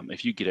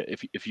 If you get it,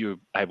 if you're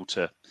able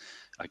to,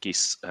 I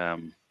guess,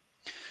 obtain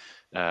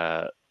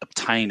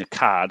a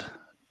card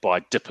by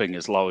dipping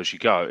as low as you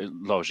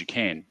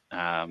can,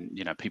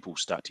 people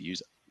start to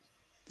use it.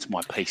 It's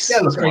my piece. Yeah,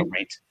 look, it's my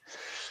rant.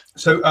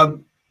 So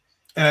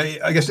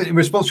I guess in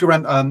response to your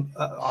rant,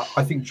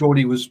 I think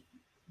Geordie was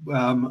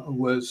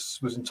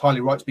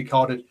entirely right to be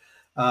carded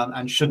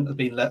and shouldn't have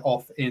been let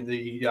off in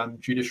the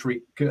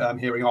judiciary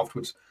hearing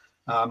afterwards.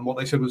 What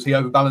they said was he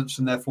overbalanced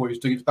and therefore he was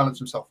doing it to balance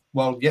himself.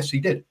 Well, yes, he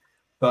did.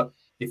 But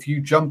if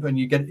you jump and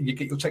you get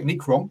your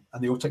technique wrong,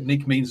 and your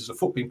technique means there's a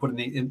foot being put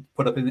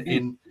up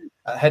in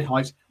head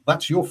height,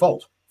 that's your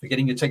fault for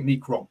getting your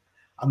technique wrong.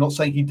 I'm not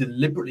saying he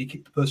deliberately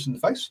kicked the person in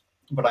the face,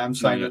 but I am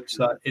saying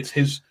that it's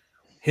his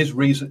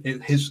reason.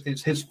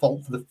 It's his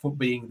fault for the foot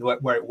being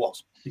where it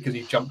was because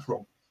he jumped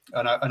wrong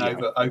and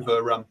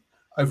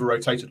over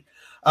rotated.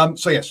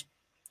 So yes,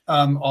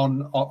 on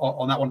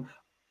that one,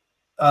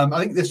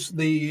 I think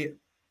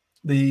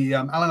the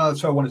Alan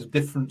Alato one is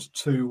different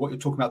to what you're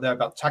talking about there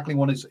about tackling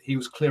one. Is he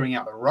was clearing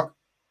out a ruck.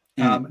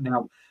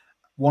 Now,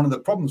 one of the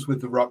problems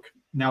with the ruck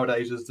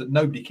nowadays is that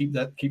nobody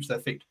keeps their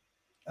feet.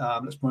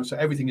 Let's point out, so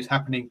everything is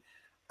happening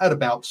at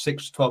about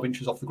 6 to 12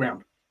 inches off the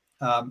ground.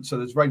 So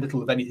there's very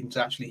little of anything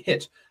to actually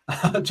hit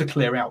to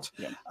clear out.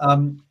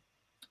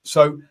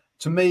 So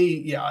to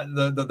me,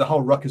 the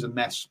whole ruck is a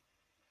mess.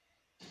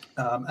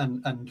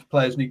 And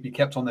players need to be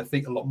kept on their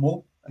feet a lot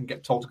more and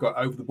get told to go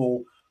over the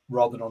ball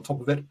rather than on top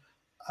of it.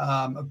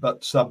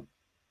 But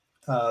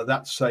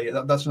that's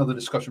another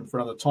discussion for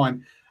another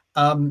time.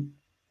 And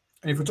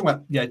if we're talking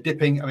about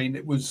dipping, I mean,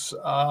 it was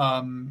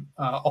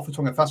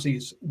Ofatonga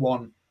Fasi's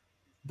one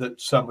that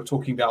we're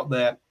talking about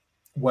there,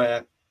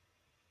 where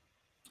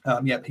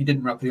he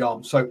didn't wrap the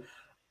arm. So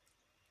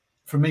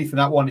for me, for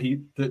that one, he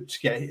didn't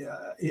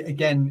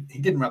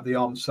wrap the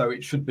arm, so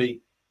it should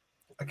be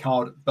a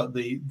card. But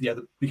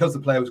because the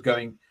player was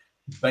going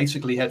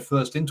basically head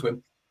first into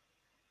him,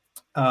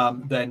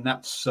 then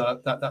that's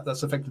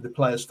affected the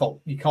player's fault.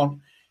 You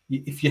can't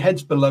if your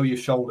head's below your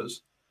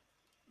shoulders,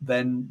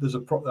 then there's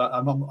you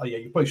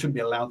probably shouldn't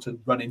be allowed to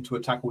run into a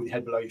tackle with your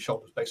head below your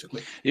shoulders,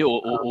 basically. Yeah,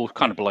 or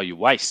kind of below your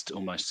waist,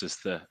 almost as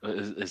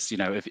if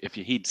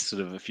your head's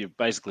sort of, if you're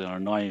basically on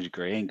a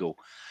 90-degree angle,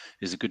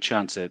 there's a good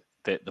chance that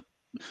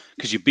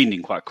because you're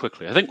bending quite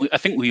quickly. I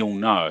think we all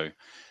know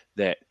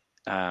that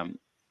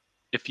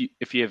if you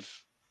have,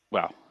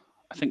 well,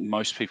 I think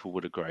most people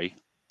would agree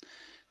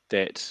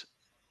that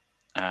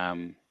at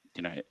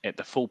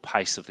the full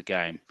pace of the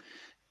game,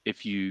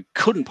 if you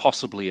couldn't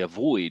possibly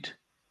avoid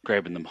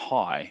grabbing them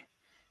high,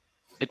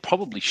 it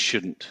probably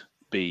shouldn't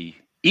be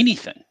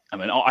anything. I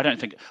mean, I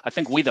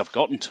think where they've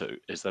gotten to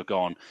is they've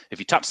gone, if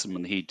you touch them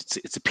in the head,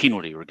 it's a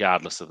penalty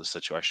regardless of the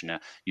situation. Now,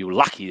 you were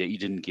lucky that you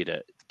didn't get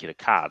a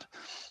card.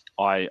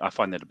 I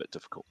find that a bit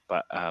difficult,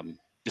 but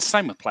the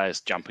same with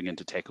players jumping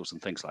into tackles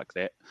and things like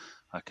that.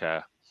 Like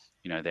that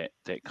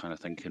kind of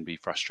thing can be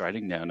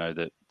frustrating. Now I know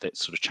that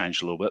sort of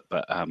changed a little bit,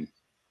 but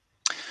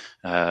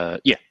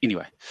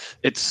anyway,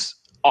 it's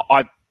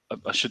I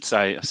should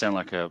say I sound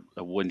like a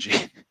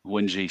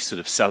whingy sort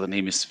of Southern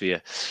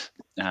Hemisphere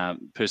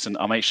person.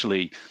 I'm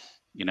actually,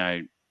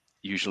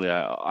 usually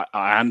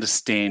I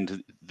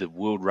understand the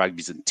World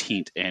Rugby's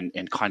intent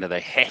and kind of they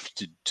have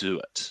to do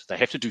it. They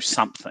have to do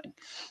something.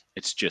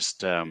 It's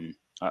just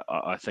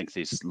I think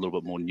there's a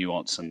little bit more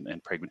nuance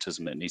and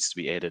pragmatism that needs to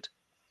be added.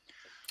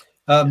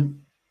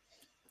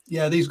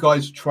 These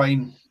guys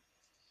train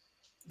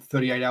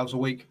 38 hours a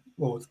week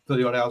or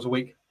 30 odd hours a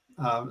week,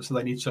 so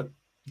they need to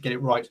get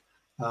it right.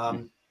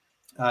 And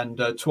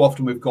too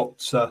often we've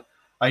got.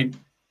 I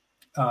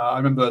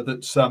remember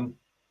that.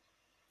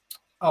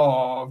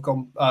 I've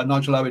gone.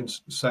 Nigel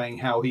Owens saying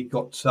how he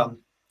got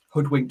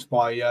hoodwinked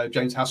by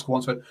James Haskell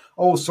once. Went,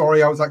 "Oh,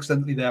 sorry, I was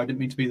accidentally there. I didn't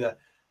mean to be there."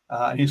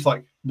 And he's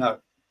like, "No,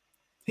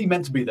 he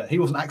meant to be there. He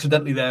wasn't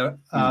accidentally there,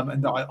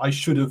 and I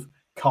should have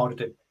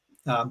carded him,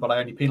 but I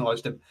only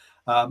penalised him."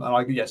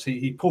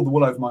 He pulled the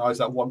wool over my eyes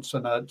that once,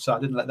 and so I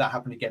didn't let that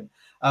happen again.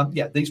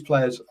 These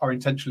players are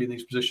intentionally in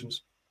these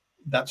positions.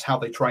 That's how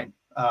they train,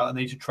 and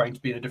they need to train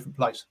to be in a different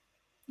place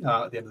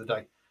at the end of the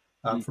day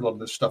for a lot of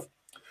this stuff.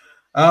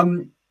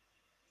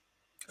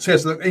 So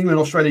the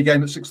England-Australia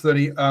game at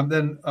 6:30.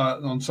 Then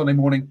on Sunday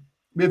morning,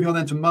 moving on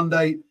then to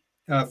Monday,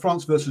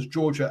 France versus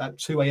Georgia at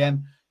 2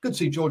 a.m. Good to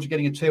see Georgia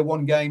getting a Tier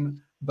 1 game,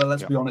 but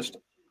let's be honest,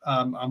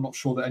 I'm not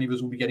sure that any of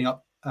us will be getting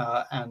up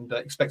and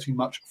expecting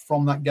much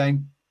from that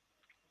game.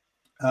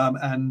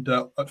 And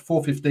at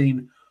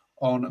 4:15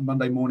 on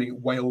Monday morning,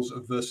 Wales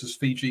versus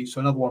Fiji. So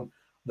another one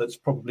that's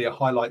probably a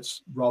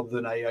highlights rather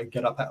than a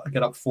get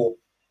up for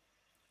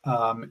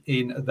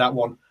in that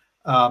one.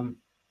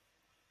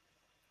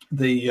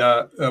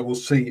 We'll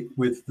see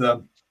with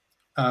so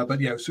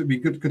it'd be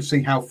good to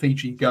see how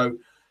Fiji go.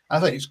 I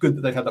think it's good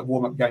that they've had that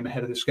warm-up game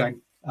ahead of this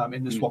game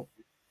in this one.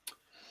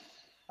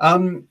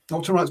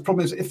 Dr. Wright's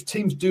problem is if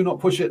teams do not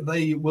push it,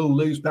 they will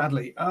lose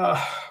badly.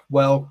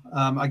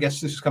 I guess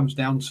this comes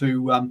down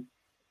to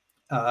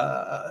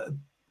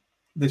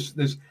this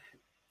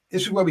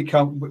is where we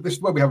come. This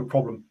is where we have a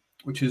problem,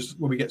 which is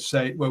where we get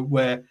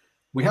where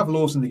we have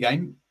laws in the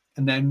game,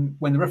 and then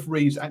when the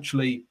referees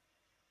actually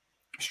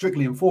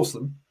strictly enforce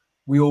them,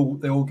 they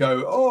all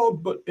go, "Oh,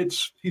 but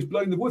he's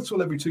blowing the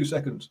whistle every 2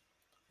 seconds."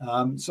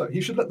 So he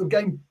should let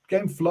the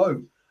game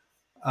flow.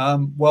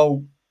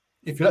 Well,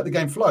 if you let the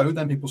game flow,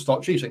 then people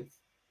start cheating,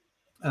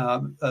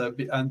 and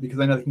because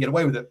they know they can get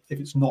away with it if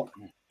it's not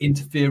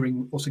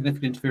interfering or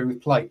significantly interfering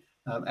with play.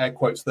 Air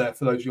quotes there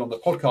for those of you on the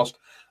podcast.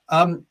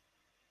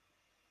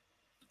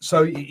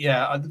 So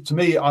yeah, to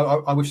me,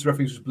 I wish the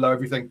referees would blow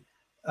everything,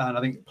 and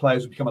I think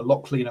players would become a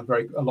lot cleaner,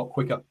 a lot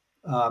quicker.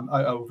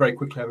 Very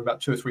quickly, over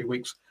about 2 or 3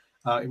 weeks,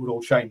 it would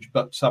all change.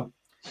 But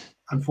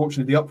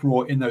unfortunately, the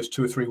uproar in those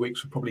 2 or 3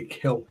 weeks would probably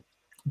kill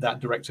that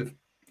directive.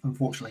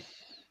 Unfortunately,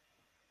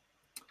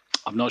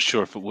 I'm not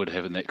sure if it would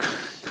have in that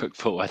quick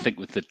fall. I think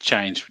with the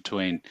change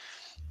between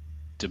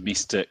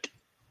domestic,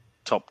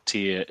 top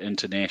tier,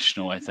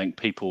 international, I think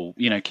people,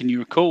 can you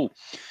recall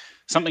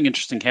something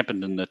interesting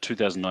happened in the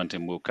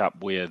 2019 World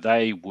Cup where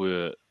they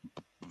were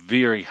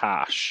very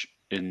harsh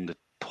in the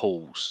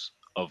pools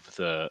of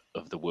the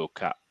World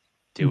Cup.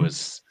 There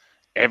was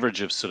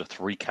average of sort of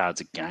 3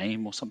 cards a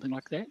game or something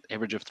like that.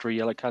 Average of 3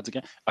 yellow cards a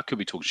game. I could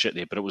be talking shit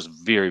there, but it was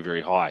very,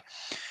 very high.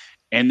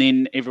 And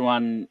then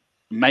everyone,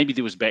 maybe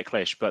there was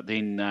backlash, but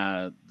then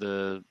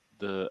the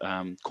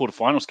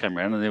quarterfinals came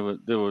around, and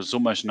there was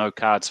almost no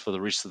cards for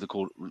the rest of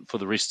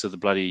the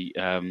bloody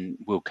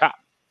World Cup.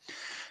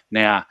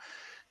 Now,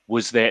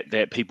 was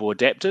that people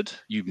adapted?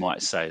 You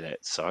might say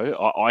that.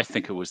 So I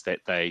think it was that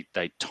they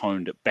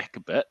toned it back a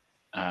bit.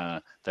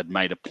 They'd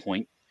made a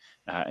point,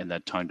 and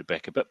they'd toned it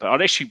back a bit. But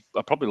I'd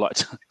probably like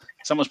to.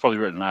 Someone's probably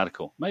written an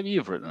article. Maybe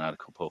you've written an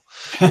article, Paul.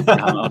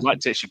 I'd like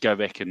to actually go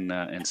back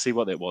and see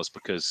what that was,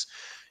 because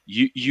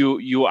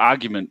your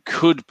argument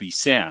could be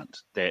sound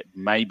that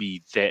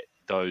maybe that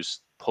those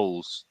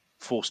polls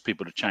forced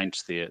people to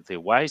change their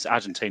ways.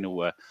 Argentina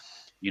were,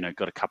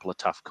 got a couple of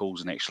tough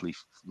calls and actually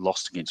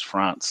lost against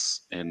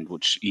France, and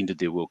which ended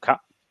their World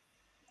Cup.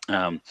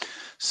 Where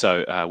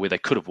they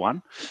could have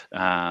won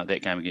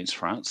that game against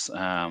France.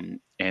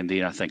 And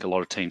then I think a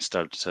lot of teams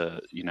started to,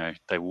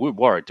 they were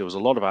worried. There was a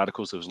lot of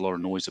articles, there was a lot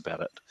of noise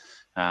about it.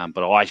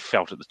 But I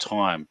felt at the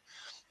time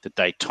that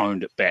they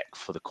toned it back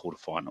for the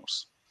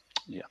quarterfinals.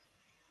 Yeah.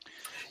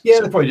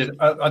 Yeah, they probably did.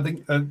 I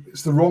think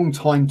it's the wrong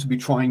time to be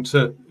trying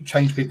to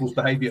change people's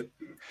behaviour.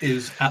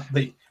 Is at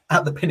the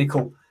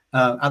pinnacle,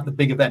 at the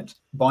big event.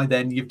 By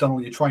then, you've done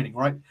all your training,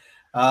 right?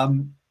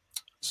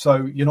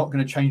 So you're not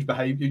going to change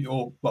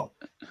behaviour.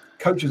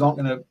 Coaches aren't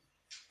going to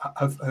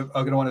are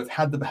going to want to have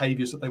had the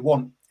behaviours that they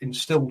want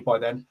instilled by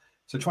then.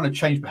 So trying to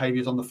change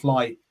behaviours on the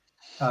fly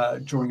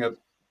during the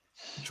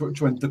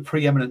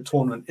preeminent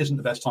tournament isn't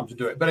the best time to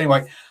do it. But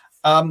anyway,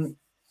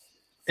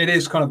 it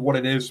is kind of what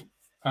it is.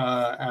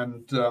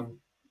 It's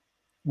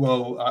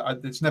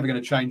never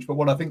going to change. But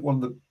what I think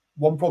one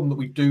problem that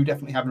we do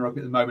definitely have in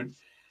rugby at the moment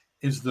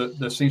is that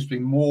there seems to be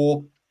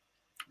more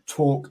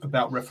talk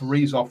about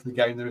referees after the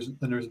game than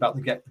there is about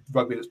the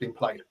rugby that's being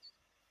played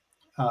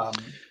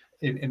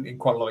in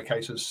quite a lot of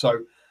cases.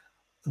 So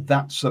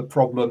that's a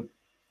problem.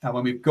 And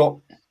when we've got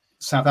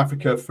South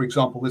Africa, for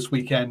example, this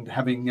weekend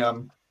having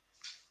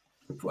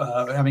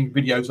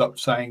videos up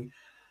saying,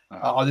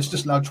 this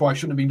disallowed try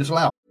shouldn't have been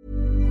disallowed.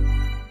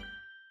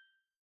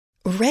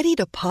 Ready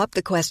to pop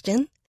the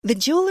question? The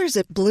jewelers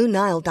at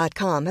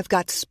BlueNile.com have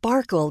got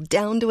sparkle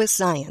down to a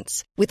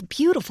science with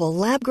beautiful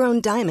lab-grown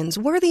diamonds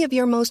worthy of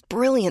your most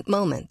brilliant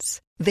moments.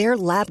 Their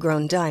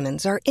lab-grown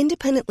diamonds are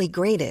independently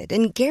graded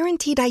and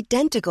guaranteed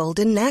identical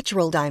to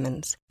natural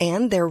diamonds,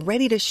 and they're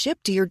ready to ship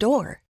to your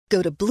door.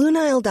 Go to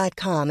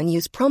BlueNile.com and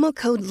use promo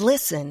code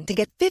LISTEN to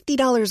get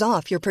 $50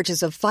 off your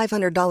purchase of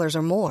 $500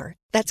 or more.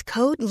 That's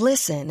code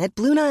LISTEN at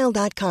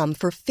BlueNile.com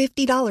for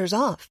 $50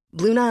 off.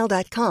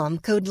 BlueNile.com,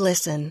 code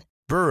LISTEN.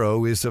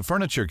 Burrow is a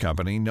furniture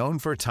company known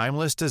for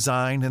timeless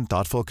design and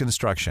thoughtful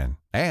construction,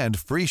 and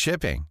free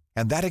shipping,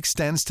 and that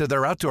extends to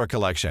their outdoor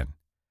collection.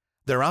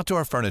 Their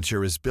outdoor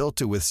furniture is built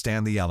to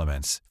withstand the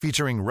elements,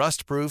 featuring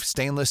rust-proof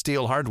stainless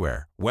steel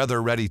hardware,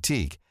 weather-ready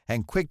teak,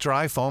 and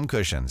quick-dry foam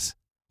cushions.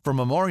 For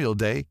Memorial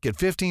Day, get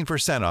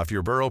 15% off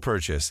your Burrow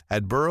purchase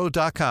at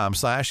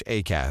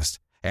burrow.com/ACAST,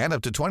 and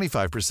up to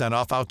 25%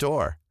 off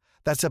outdoor.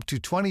 That's up to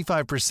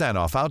 25%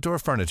 off outdoor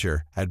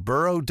furniture at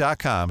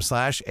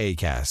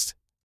burrow.com/ACAST.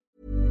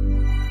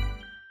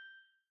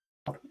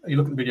 You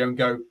look at the video and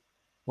go,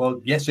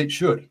 well, yes, it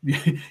should.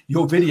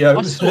 Your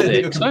video that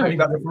you're complaining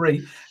about the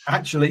referee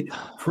actually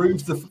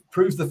proves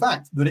the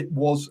fact that it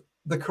was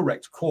the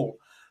correct call.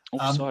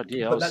 But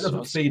that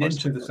doesn't feed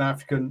into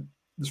the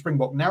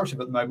Springbok narrative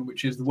at the moment,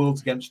 which is the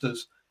world's against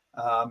us.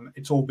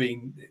 It's all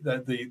being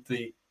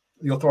the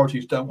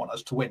authorities don't want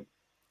us to win,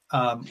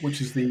 which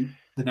is the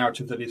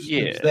narrative that is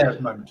there at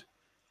the moment.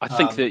 I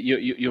think that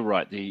you're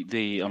right. I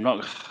don't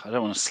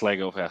want to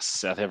slag off our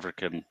South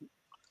African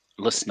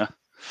listeners.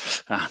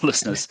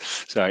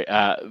 Sorry,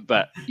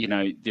 but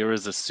there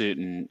is a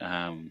certain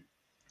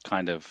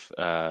kind of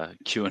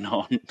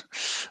QAnon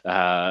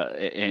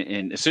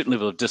and a certain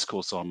level of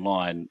discourse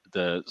online.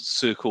 The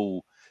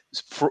circle,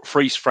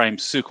 freeze frame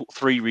circle,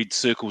 3 red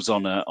circles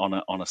on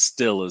a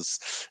still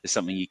is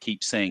something you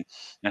keep seeing.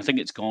 And I think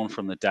it's gone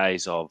from the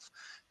days of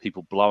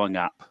people blowing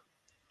up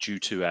due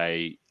to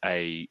a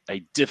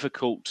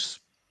difficult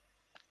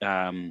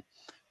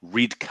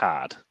red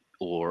card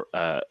or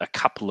a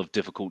couple of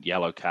difficult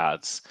yellow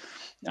cards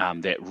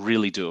that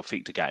really do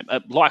affect a game,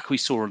 like we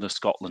saw in the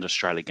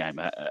Scotland-Australia game,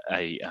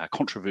 a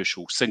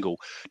controversial single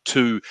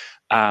to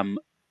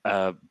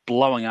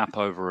blowing up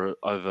over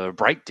a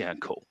breakdown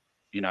call.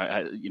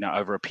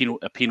 Over a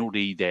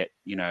penalty that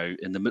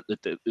in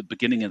the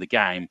beginning of the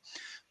game,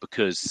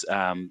 because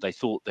they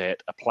thought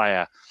that a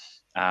player,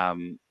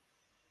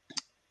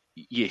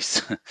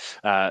 yes.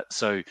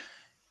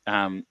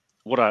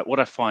 What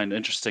I find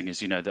interesting is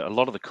that a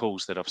lot of the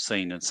calls that I've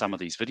seen in some of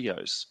these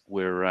videos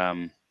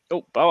were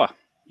Boa,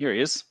 here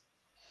he is.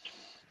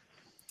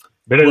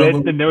 Better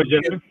late than never,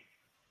 gentlemen.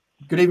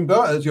 Good evening,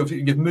 Boa.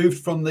 You've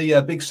moved from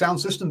the big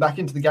sound system back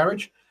into the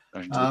garage.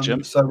 Into the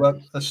gym.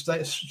 So a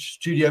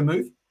studio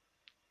move.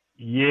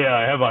 Yeah,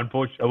 I have.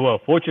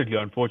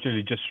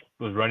 Unfortunately, just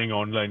was running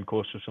online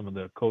course with some of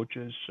the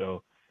coaches,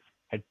 so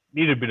I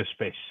need a bit of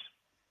space.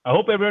 I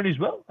hope everyone is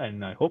well,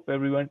 and I hope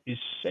everyone is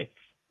safe.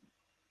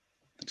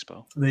 Thanks,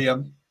 Bo.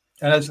 And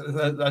as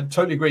I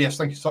totally agree. Yes,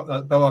 thank you,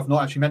 Bo. I've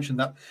not actually mentioned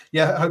that.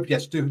 Yeah, I hope.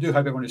 Yes, do hope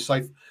everyone is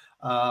safe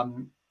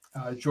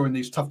during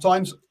these tough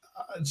times.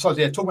 So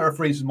yeah, talking about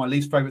referees is my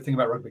least favorite thing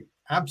about rugby.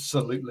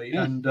 Absolutely,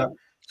 and.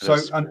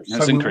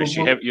 It's increased.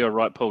 You're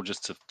right, Paul.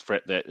 Just to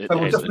fret that. So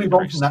we'll just move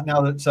on from that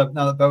now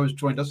that Bo has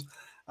joined us.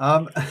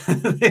 Well,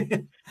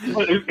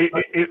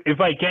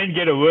 if I can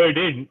get a word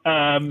in,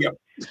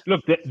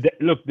 look,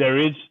 there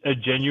is a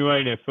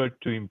genuine effort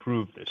to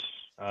improve this,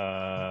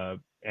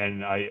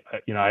 and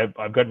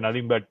I've got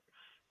nothing but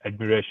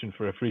admiration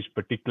for referees,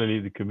 particularly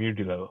the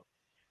community level.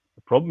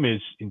 The problem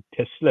is in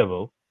test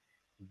level,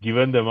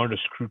 given the amount of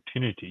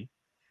scrutiny.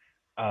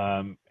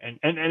 And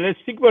let's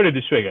think about it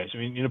this way, guys. I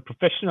mean, in a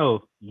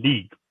professional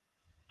league,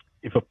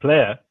 if a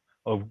player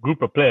or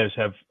group of players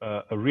have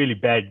a really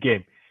bad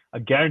game, I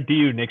guarantee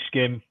you next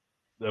game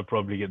they'll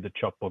probably get the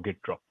chop or get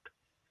dropped.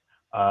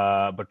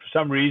 But for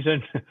some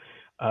reason,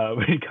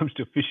 when it comes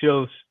to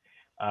officials,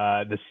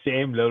 the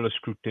same level of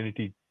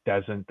scrutiny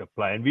doesn't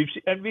apply, and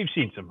we've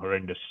seen some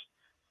horrendous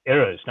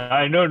errors. Now,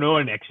 I know no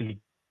one actually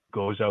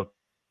goes out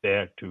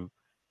there to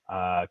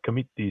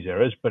commit these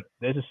errors, but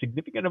there's a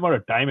significant amount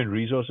of time and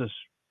resources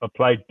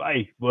applied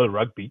by World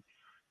Rugby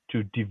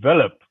to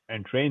develop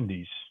and train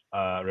these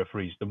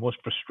referees. The most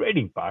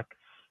frustrating part,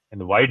 and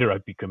the wider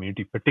rugby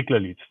community,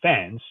 particularly its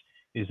fans,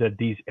 is that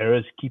these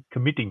errors keep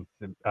committing.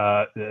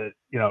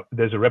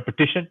 There's a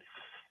repetition,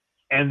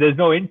 and there's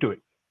no end to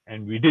it.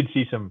 And we did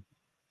see some,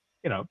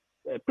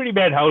 pretty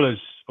bad howlers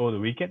over the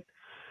weekend.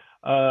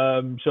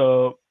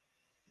 So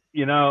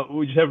we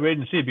just have to wait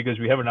and see, because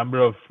we have a number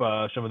of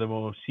some of the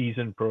more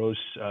seasoned pros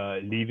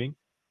leaving.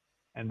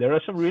 And there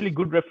are some really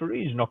good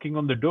referees knocking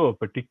on the door,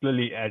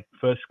 particularly at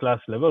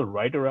first-class level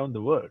right around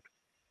the world.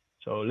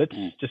 So let's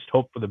just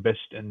hope for the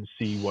best and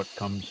see what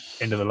comes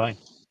end of the line.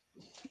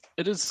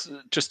 It is,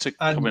 just to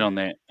comment on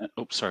that.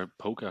 Sorry,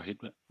 Paul, go ahead.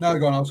 No,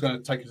 go on. I was going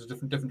to take it a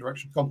different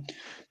direction. Go on.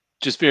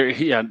 Just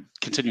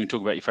continuing to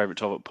talk about your favourite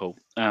topic, Paul.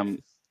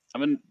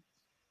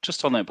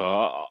 Just on that,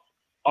 Paul,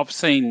 I've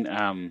seen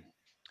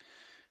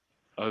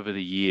over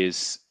the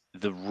years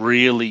the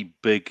really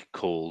big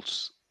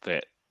calls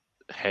that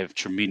have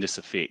tremendous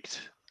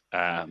effect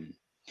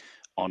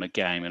on a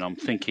game, and I'm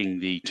thinking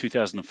the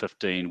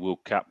 2015 World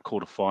Cup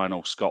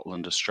quarterfinal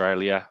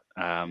Scotland-Australia,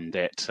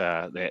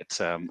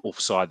 that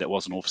offside that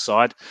wasn't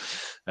offside,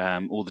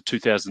 or the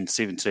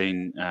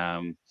 2017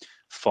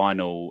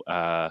 final,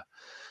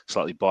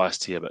 slightly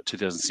biased here, but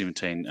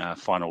 2017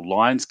 final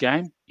Lions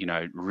game.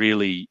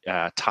 Really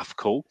tough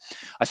call.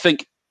 I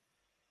think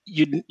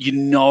you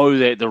know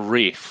that the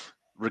ref,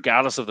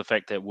 regardless of the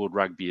fact that World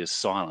Rugby is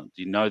silent,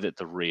 that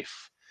the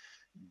ref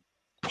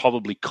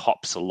probably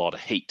cops a lot of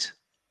heat.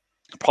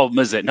 The problem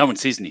is that no one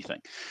says anything.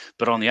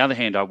 But on the other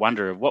hand, I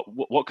wonder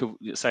what could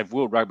say if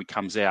World Rugby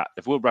comes out.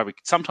 If World Rugby,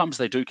 sometimes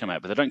they do come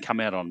out, but they don't come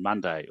out on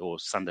Monday or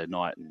Sunday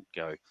night and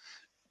go,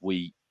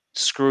 "We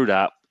screwed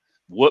up.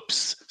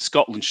 Whoops!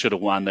 Scotland should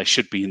have won. They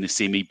should be in the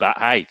semi." But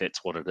hey,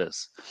 that's what it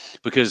is,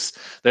 because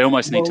they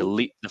almost need to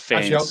let the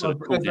fans actually,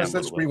 cool down.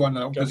 Let's rewind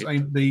now, because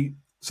the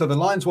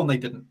Lions one they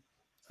didn't,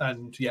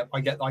 and yeah, I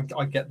get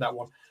that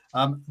one.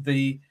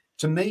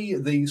 To me,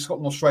 the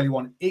Scotland Australia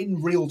one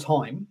in real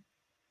time,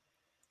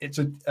 it's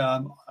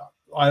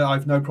I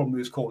have no problem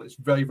with this call. It's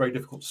very, very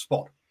difficult to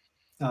spot.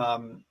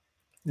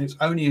 It's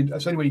only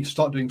when you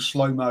start doing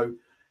slow-mo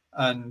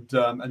and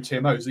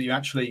TMOs that you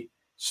actually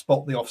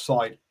spot the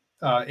offside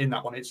in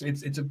that one.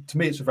 To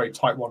me, it's a very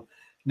tight one.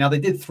 Now, they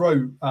did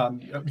throw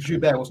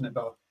Joubert, wasn't it,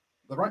 Boa?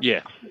 Is that right?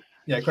 Yeah,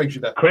 Craig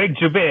Joubert.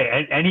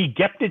 And he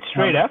kept it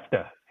straight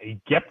after.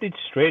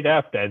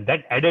 And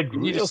that added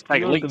real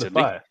fuel to the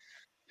fire.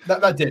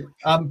 That did,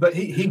 but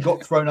he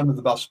got thrown under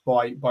the bus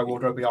by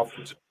World Rugby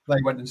afterwards. They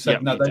went and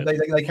said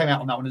they came out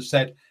on that one and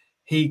said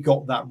he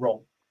got that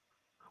wrong.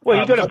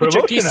 Well, he got a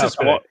promotion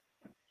after that.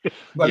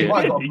 Well,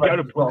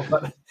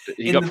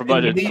 he got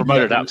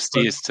promoted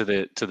upstairs to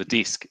the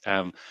desk.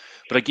 But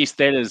I guess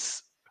that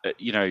is,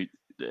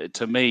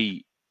 to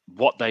me,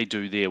 what they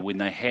do there when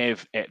they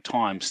have at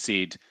times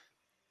said,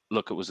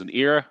 "Look, it was an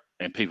error,"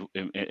 and people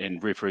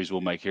and referees will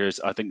make errors.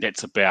 I think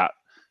that's about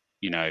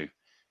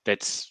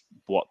that's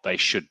what they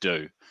should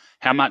do.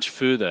 How much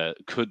further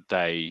could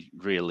they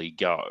really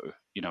go?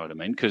 You know what I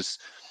mean? Because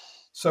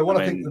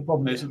I think the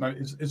problem is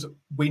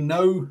we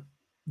know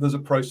there's a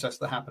process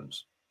that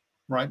happens,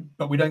 right?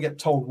 But we don't get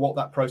told what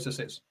that process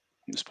is.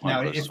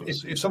 Now,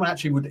 if someone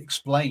actually would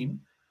explain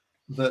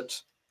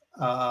that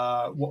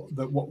what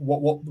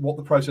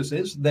the process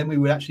is, then we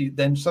would actually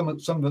some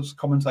of us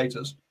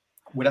commentators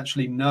would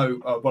actually know.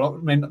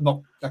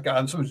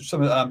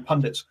 Some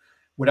pundits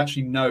would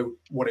actually know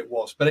what it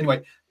was. But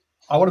anyway,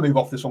 I want to move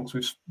off this one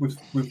because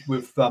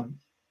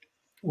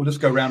we'll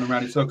just go round and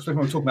round in circles.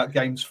 We're talking about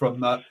games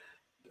from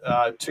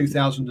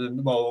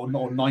 2000 or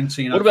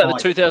 1905. What about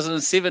the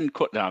 2007?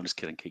 No, I'm just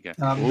kidding. Keep going.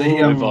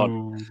 Move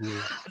on.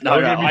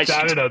 I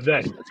started on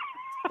that.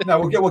 No,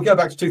 we'll go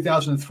back to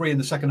 2003 in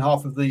the second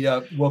half of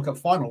the World Cup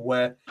final,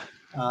 where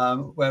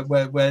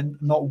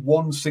not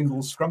one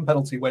single scrum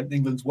penalty went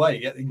England's way.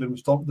 Yet England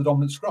was the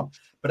dominant scrum.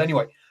 But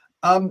anyway,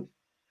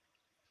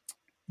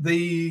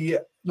 the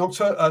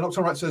Nocturnal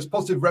Right says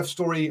positive ref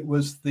story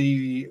was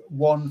the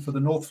one for the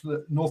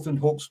Northland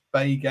Hawke's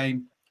Bay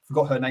game.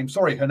 Forgot her name.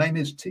 Sorry, her name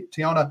is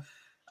Tiana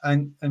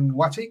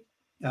Nwati,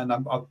 and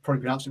I'll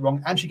probably pronounced it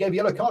wrong. And she gave a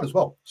yellow card as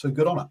well. So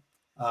good on her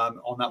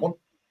on that one.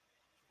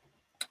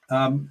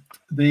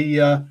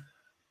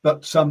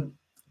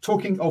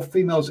 Talking of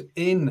females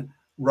in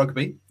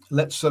rugby,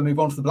 let's move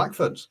on to the Black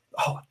Ferns.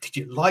 Oh, did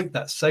you like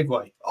that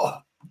segue? Oh,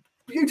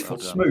 beautiful,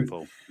 well done, smooth.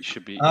 Paul. You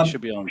should be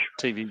on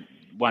TV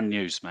One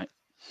News, mate.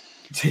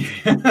 So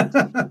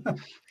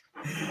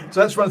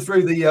let's run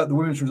through the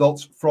women's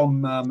results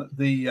from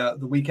the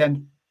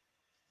weekend,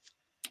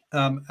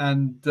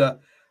 and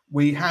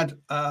we had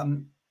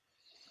the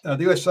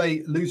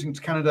USA losing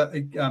to Canada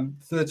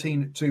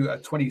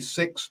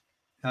 13-26.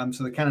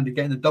 So the Canada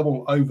getting the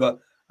double over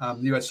the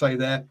USA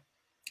there.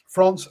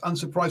 France,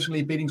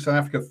 unsurprisingly, beating South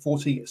Africa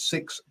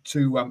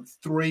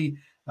 46-3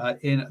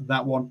 in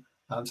that one.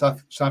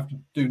 South Africa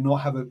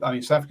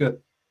South Africa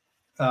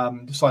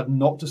decided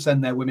not to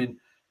send their women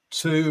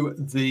to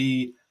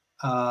the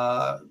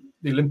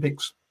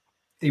Olympics,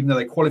 even though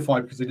they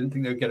qualified because they didn't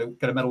think they would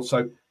get a medal.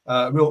 So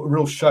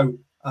real show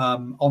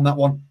on that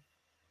one.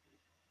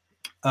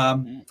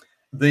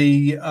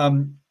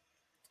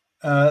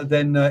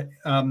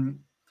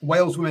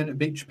 Wales women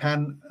beat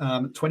Japan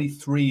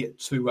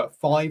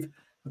 23-5.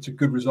 That's a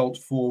good result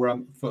for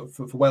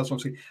Wales,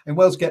 obviously. And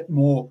Wales get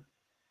more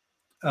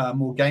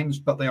games,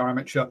 but they are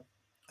amateur.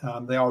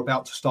 They are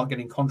about to start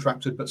getting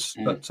contracted, but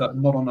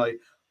not on a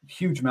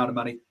huge amount of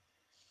money.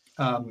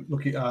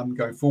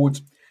 Going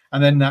forwards,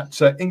 and then that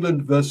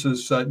England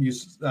versus New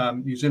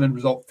Zealand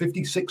result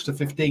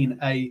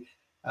 56-15.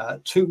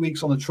 2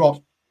 weeks on the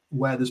trot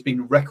where there's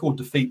been record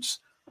defeats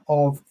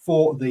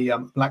for the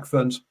Black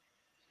Ferns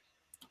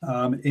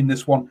in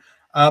this one.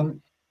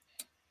 And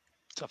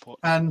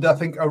I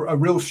think a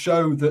real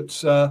show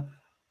that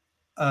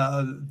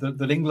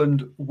that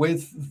England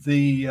with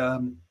the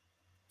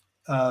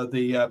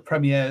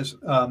premiers,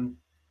 not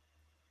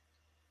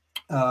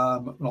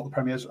the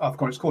premiers, I've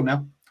got what it's called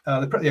now.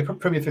 The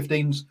Premier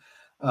 15s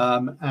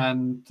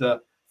and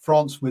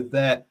France with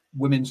their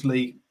women's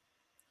league,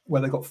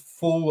 where they've got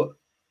full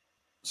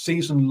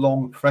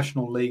season-long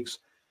professional leagues,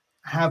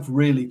 have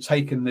really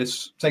taken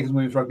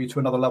women's rugby to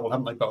another level,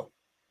 haven't they, Bo?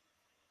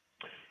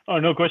 Oh,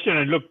 no question.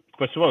 And look,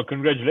 first of all,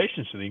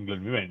 congratulations to the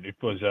England women. It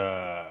was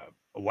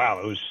wow!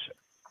 It was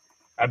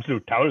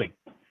absolute toweling.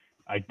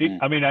 I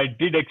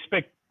did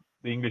expect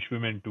the English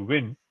women to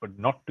win, but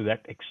not to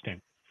that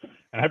extent.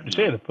 And I have to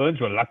say, the Ferns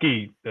were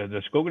lucky.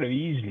 The score could have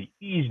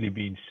easily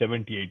been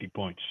 70, 80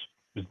 points.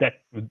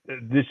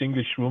 This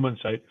English women's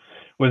side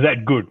was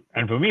that good.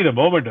 And for me, the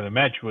moment of the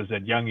match was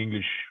that young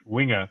English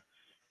winger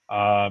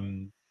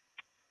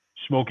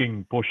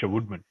smoking Portia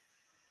Woodman.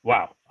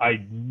 Wow.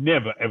 I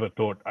never, ever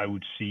thought I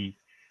would see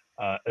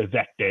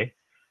that day,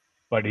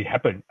 but it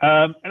happened.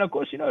 And of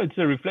course, it's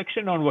a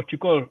reflection on what you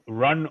call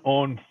run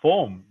on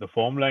form. The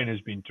form line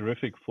has been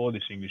terrific for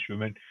this English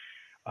women.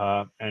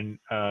 And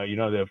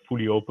they're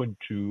fully open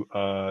to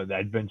the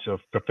advent of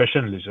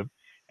professionalism.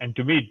 And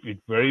to me,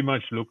 it very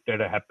much looked at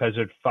a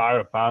haphazard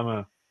Farah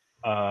Palmer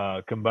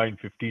combined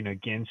 15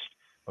 against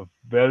a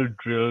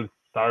well-drilled,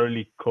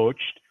 thoroughly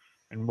coached,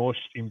 and most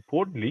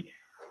importantly,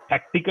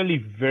 tactically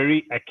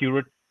very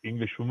accurate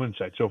English women's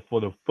side. So for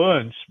the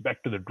Ferns,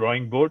 back to the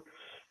drawing board,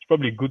 it's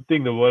probably a good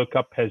thing the World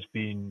Cup has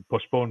been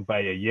postponed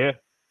by a year,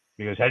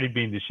 because had it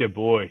been this year,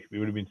 boy, we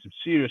would have been in some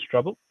serious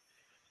trouble.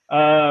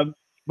 But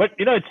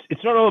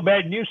it's not all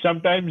bad news.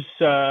 Sometimes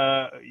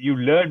you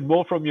learn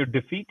more from your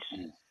defeats,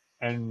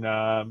 and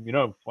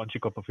once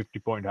you got a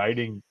 50-point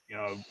hiding,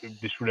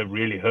 this would have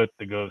really hurt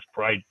the girls'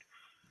 pride.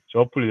 So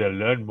hopefully they'll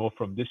learn more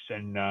from this.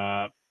 And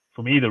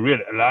for me, the real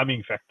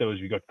alarming factor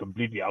was we got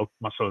completely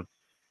out-muscled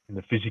in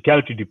the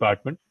physicality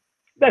department.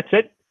 That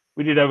said,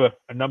 we did have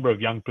a number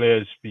of young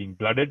players being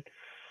blooded,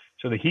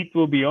 so the heat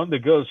will be on the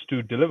girls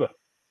to deliver.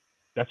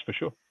 That's for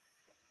sure.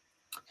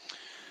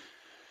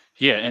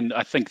 Yeah, and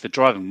I think the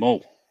driving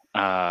maul,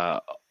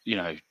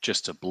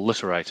 just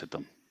obliterated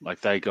them.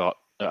 Like they got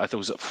I think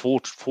it was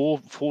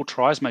four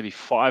tries, maybe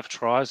 5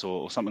 tries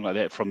or something like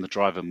that from the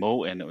driver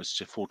Mull, and it was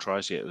just 4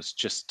 tries. Yeah, it was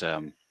just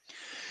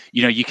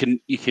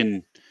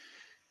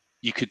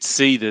you could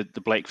see that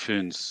the Black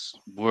Ferns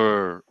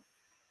were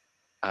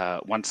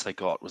once they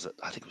got,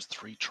 I think it was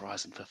 3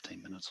 tries in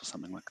 15 minutes or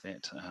something like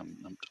that.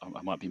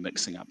 I might be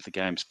mixing up the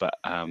games, but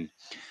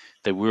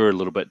they were a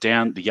little bit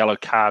down. The yellow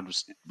card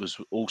was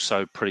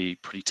also pretty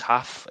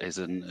tough, as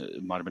in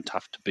it might have been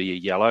tough to be a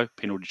yellow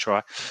penalty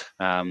try.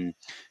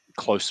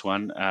 Close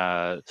one.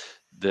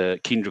 The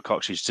Kendra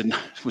Cox was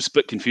a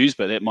bit confused,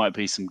 but that might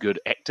be some good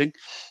acting.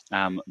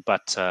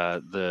 But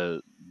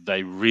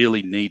they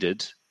really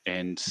needed,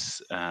 and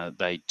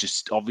they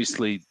just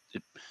obviously.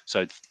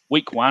 So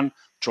week 1,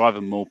 driver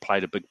Mull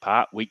played a big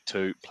part. Week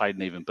 2 played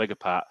an even bigger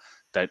part.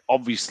 They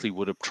obviously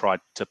would have tried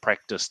to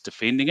practice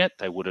defending it.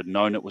 They would have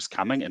known it was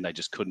coming, and they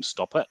just couldn't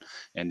stop it.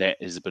 And that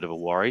is a bit of a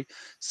worry.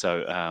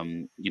 So,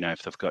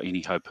 if they've got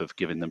any hope of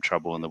giving them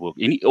trouble in the world,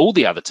 all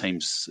the other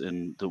teams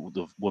in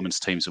the women's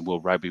teams in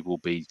World Rugby will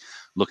be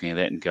looking at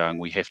that and going,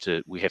 we have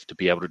to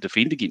be able to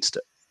defend against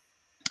it,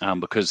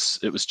 because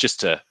it was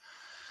just a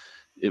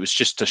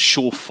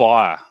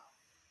surefire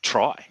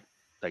try.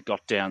 They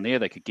got down there.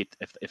 They could get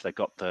if they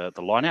got the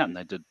line out, and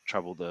they did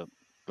trouble the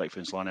Black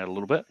Ferns line out a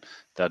little bit.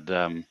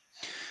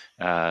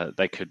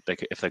 They could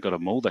if they got a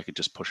Mull, they could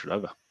just push it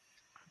over.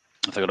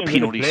 If they got a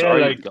penalty, go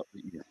ahead,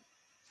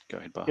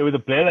 Bar. Yeah, with a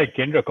player like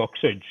Kendra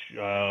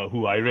Coxedge,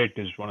 who I rate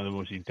as one of the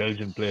most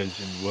intelligent players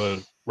in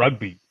world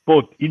rugby,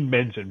 both in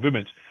men's and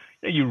women's,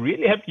 you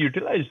really have to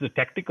utilize the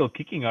tactical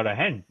kicking out of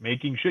hand,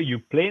 making sure you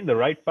play in the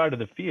right part of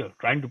the field.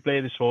 Trying to play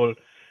this whole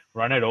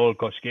run at all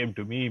cost game,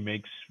 to me,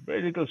 makes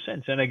very little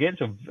sense. And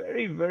against a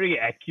very, very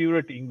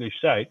accurate English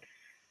side,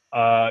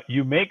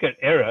 you make an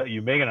error,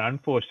 you make an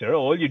unforced error.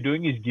 All you're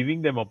doing is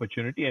giving them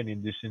opportunity. And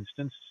in this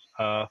instance,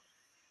 4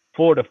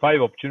 to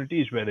 5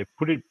 opportunities where they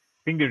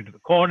pinged it into the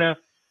corner,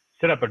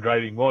 set up a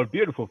driving ball,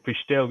 beautiful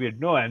fishtail. We had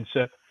no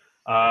answer.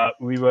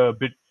 We were a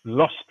bit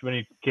lost when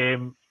it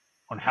came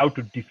on how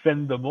to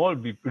defend the ball.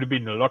 It would have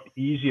been a lot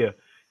easier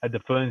had the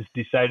Ferns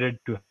decided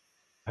to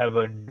have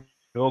a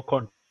no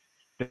contest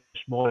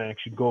small and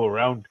actually go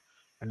around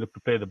and look to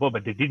play the ball,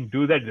 but they didn't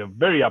do that. They're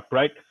very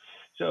upright.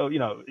 So,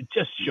 it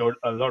just showed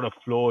a lot of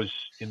flaws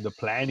in the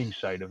planning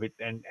side of it.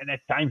 And at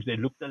times they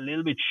looked a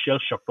little bit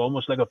shell-shocked,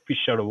 almost like a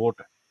fish out of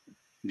water.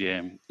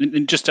 Yeah.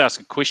 And just to ask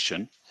a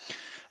question,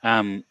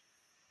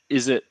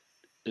 this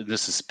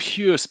is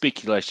pure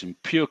speculation,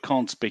 pure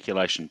con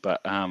speculation,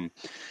 but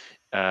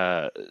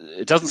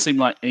it doesn't seem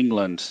like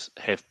England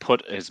have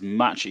put as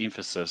much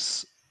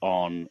emphasis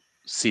on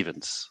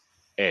sevens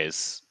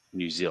as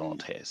New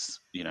Zealand has.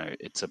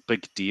 It's a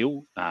big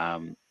deal,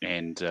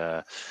 and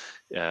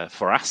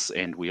for us,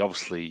 and we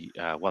obviously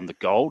won the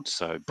gold,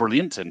 so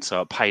brilliant, and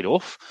so it paid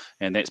off,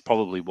 and that's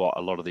probably what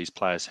a lot of these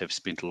players have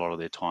spent a lot of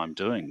their time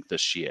doing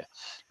this year.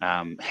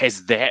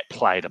 Has that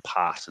played a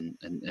part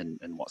in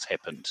what's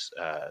happened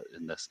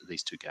in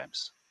these 2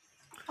 games?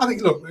 I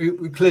think, look,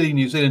 clearly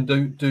New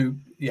Zealand do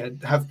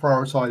have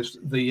prioritised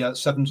the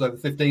sevens over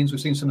 15s.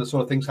 We've seen some of the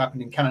sort of things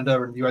happen in Canada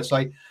and the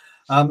USA.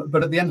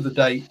 But at the end of the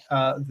day,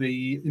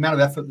 the amount of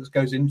effort that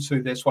goes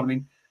into this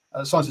one,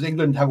 Science of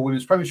England have a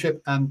women's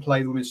premiership and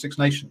play the women's Six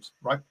Nations,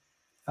 right?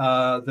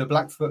 The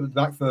Black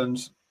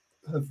Ferns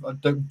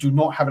do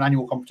not have an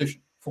annual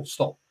competition, full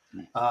stop.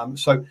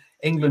 So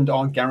England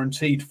are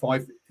guaranteed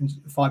five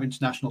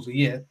internationals a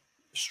year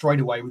straight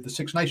away with the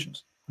Six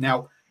Nations.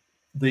 Now,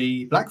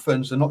 the Black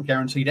Ferns are not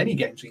guaranteed any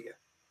games a year.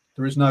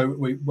 There is no,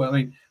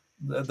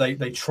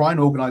 they try and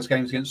organise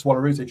games against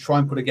Wallaroos. They try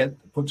and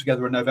put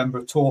together a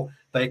November tour.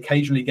 They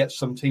occasionally get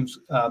some teams,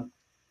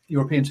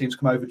 European teams,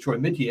 come over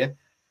during mid-year,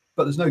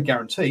 but there's no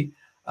guarantee.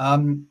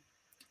 And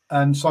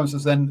Simon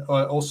says then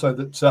also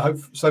that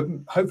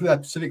hopefully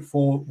that Pacific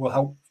Four will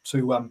help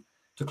to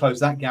close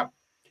that gap.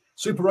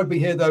 Super Rugby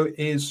here, though,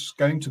 is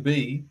going to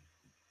be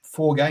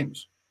 4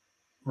 games,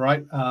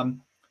 right?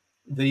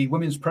 The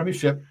Women's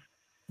Premiership,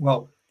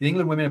 the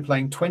England women are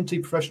playing 20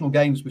 professional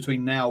games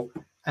between now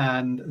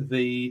and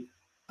the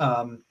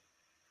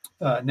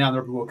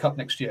Rugby World Cup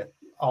next year.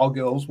 Our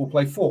girls will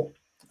play 4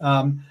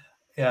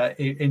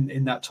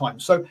 in that time.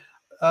 So,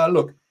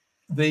 look,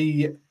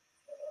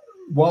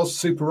 whilst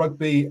Super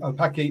Rugby,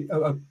 Opaki,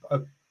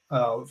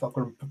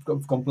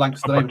 I've gone blank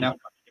to the name now.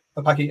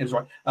 Opaki is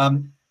right.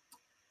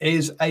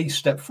 Is a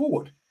step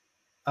forward.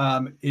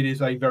 It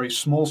is a very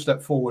small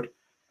step forward,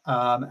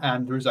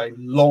 and there is a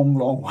long,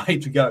 long way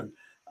to go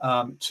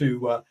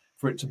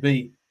for it to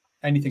be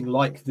anything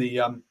like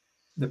the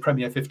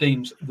Premier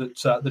 15s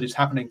that is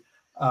happening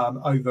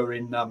over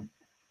in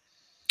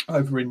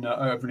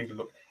England.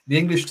 Look, the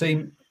English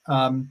team,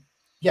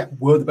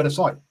 were the better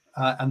side,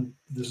 and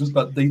these are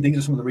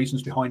some of the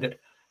reasons behind it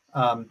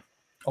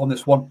on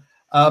this one.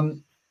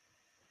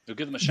 It'll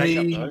give them a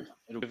shake-up, though.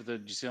 It'll give the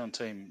New Zealand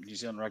team, New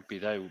Zealand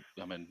Rugby,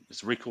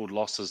 it's record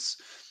losses,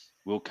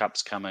 World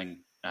Cup's coming.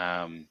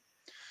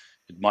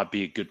 It might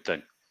be a good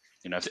thing.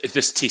 If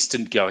this test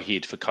didn't go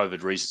ahead for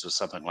COVID reasons or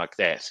something like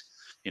that,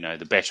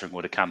 the battering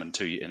would have come in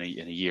a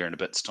year and a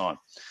bit's time.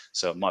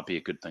 So it might be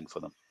a good thing for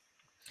them.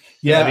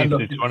 Yeah, I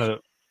think it's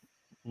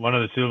one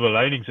of the silver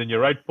linings. And you're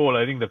right, Paul.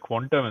 I think the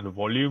quantum and the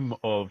volume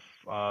of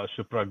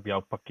Super Rugby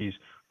Aupaki is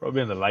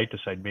probably on the lighter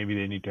side. Maybe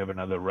they need to have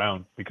another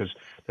round because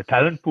the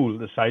talent pool,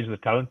 the size of the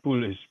talent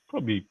pool, is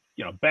probably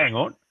bang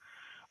on.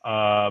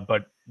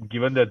 But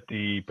given that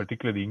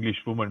particularly the English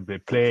women, they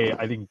play,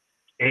 I think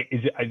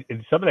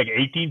it's something like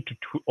 18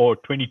 or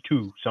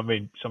 22, somewhere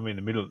in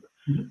the middle,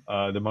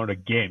 the amount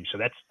of games. So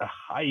that's a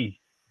high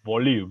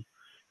volume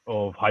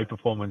of high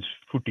performance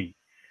footy.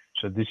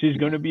 So this is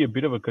going to be a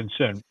bit of a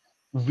concern.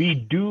 We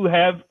do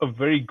have a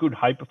very good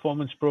high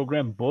performance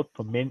program, both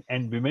for men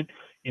and women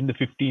in the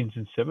 15s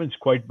and 7s,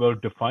 quite well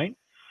defined,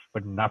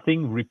 but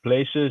nothing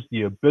replaces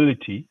the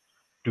ability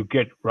to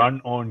get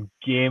run on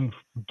game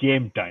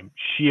time,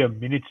 sheer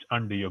minutes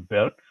under your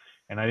belt.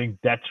 And I think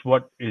that's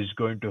what is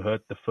going to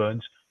hurt the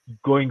Ferns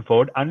going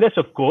forward, unless,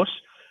 of course,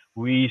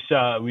 we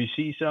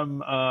see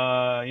some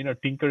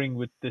tinkering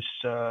with this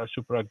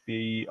Super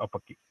Rugby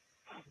Aupaki.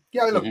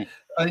 Yeah, look,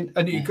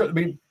 and you got. I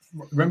mean,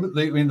 remember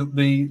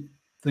the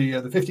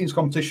 15s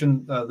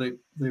competition, the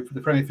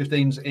Premier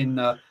 15s in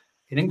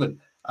England.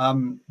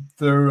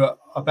 There are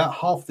about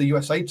half the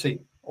USA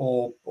team,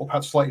 or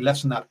perhaps slightly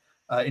less than that,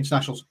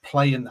 internationals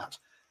play in that.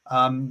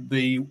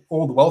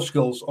 All the Welsh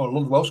girls, or a lot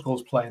of the Welsh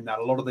girls play in that.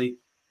 A lot of the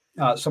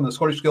some of the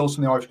Scottish girls,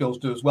 some of the Irish girls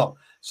do as well.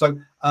 So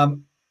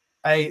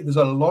there's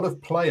a lot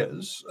of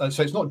players.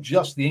 So it's not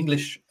just the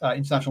English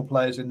international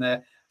players in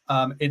there.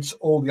 It's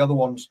all the other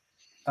ones.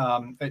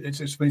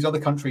 It's for these other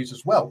countries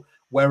as well.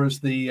 Whereas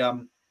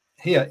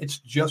here it's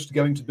just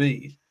going to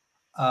be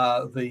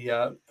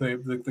the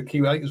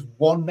Kiwi. I think there's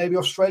one maybe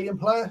Australian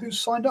player who's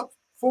signed up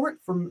for it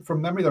from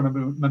memory. I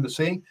remember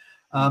seeing.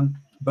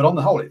 But on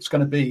the whole, it's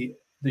going to be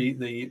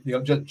the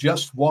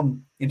just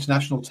one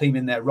international team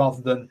in there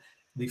rather than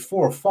the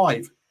 4 or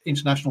 5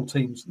 international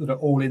teams that are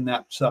all in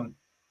that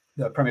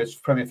Premier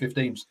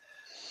 15s.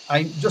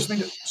 I just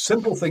think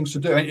simple things to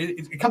do.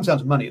 It comes down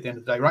to money at the end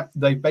of the day, right?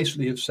 They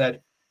basically have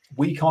said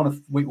we can't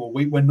afford.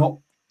 We're not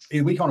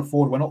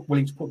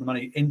willing to put the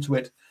money into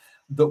it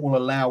that will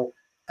allow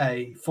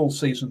a full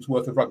season's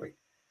worth of rugby,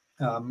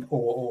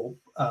 or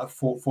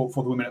for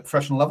the women at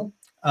professional level.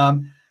 But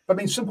I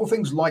mean, simple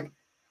things like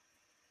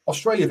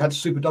Australia have had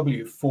Super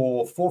W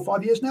for 4 or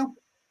 5 years now.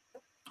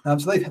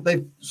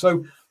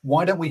 So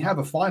why don't we have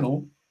a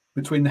final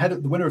between the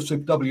winner of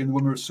Super W and the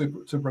winner of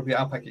Super Rugby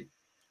Aupaki?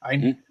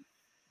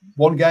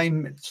 One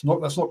game, that's not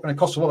going to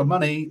cost a lot of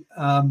money,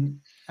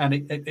 and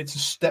it's a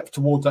step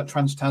towards that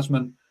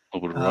Trans-Tasman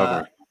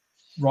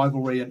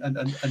rivalry and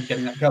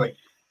getting that going.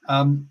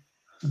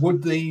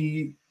 Would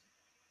the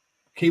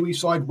Kiwi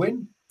side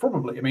win?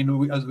 Probably. I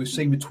mean, as we've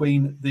seen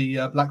between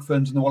the Black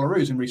Ferns and the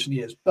Wallaroos in recent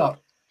years, but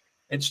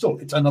it's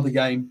another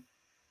game.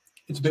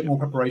 It's a bit more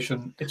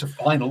preparation. It's a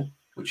final,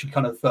 which you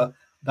kind of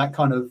that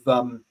kind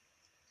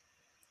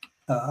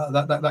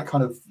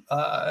of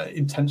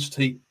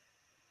intensity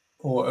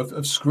or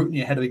of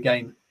scrutiny ahead of the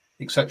game,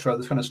 etc.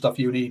 This kind of stuff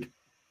you need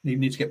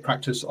to get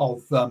practice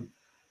of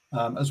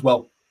as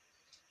well.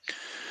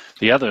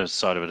 The other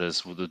side of it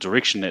is the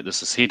direction that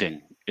this is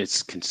heading.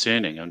 It's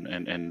concerning,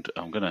 and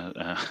I'm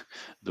gonna.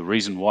 The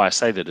reason why I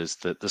say that is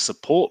that the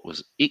support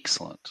was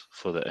excellent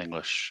for the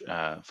English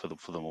for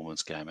the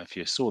women's game. If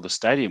you saw the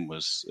stadium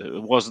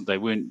they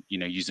weren't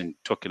using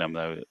Twickenham,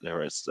 they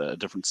were at a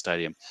different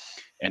stadium,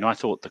 and I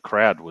thought the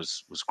crowd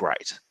was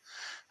great.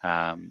 We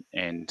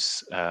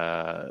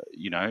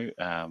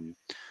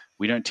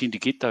don't tend to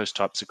get those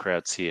types of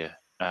crowds here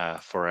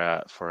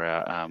for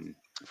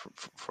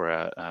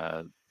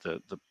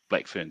the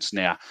Black Ferns.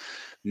 Now,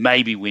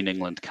 maybe when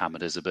England come,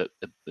 it is a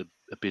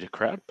better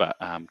crowd, but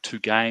 2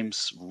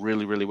 games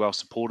really, really well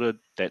supported.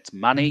 That's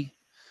money.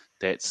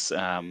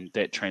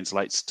 That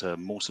translates to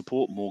more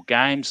support, more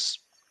games.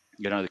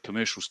 The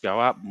commercials go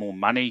up, more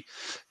money.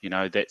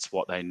 That's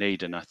what they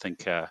need, and I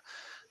think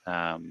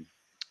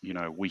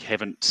we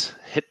haven't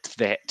hit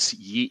that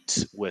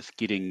yet with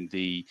getting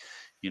the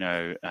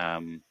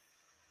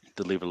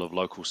level of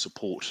local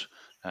support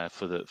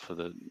for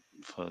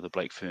the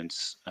Black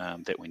Ferns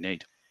that we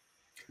need.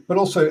 But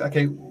also,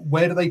 okay,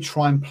 where do they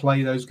try and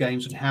play those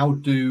games, and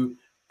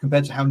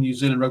compared to how New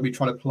Zealand Rugby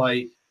try to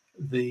play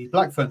the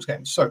Black Ferns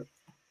games? So,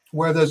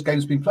 where those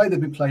games have been played, they've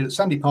been played at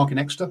Sandy Park in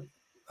Exeter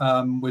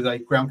with a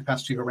ground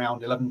capacity of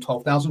around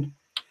 12,000,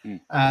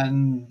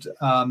 and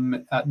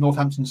at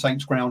Northampton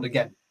Saints Ground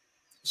again,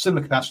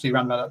 similar capacity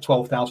around about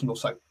 12,000 or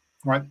so,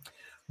 right?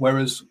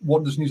 Whereas,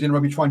 what does New Zealand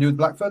Rugby try and do with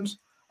Black Ferns?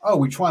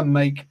 We try and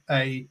make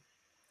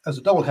as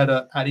a double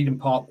header at Eden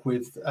Park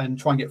and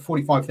try and get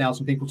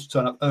 45,000 people to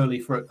turn up early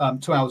for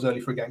 2 hours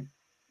early for a game.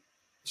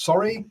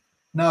 Sorry,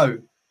 no,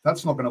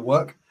 that's not going to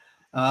work.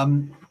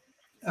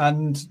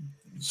 And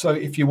so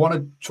if you want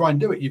to try and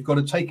do it, you've got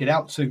to take it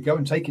out to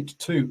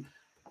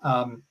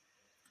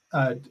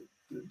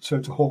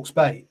Hawke's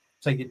Bay,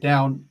 take it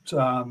down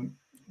down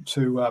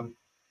to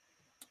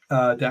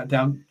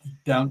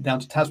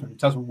Tasman.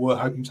 Tasman were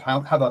hoping to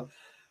have a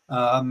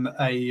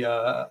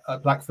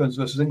Black Ferns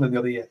versus England the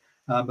other year.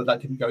 But that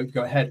didn't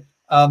go ahead.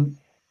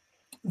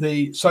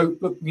 So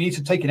look, you need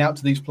to take it out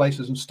to these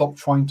places and stop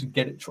trying to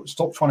get it.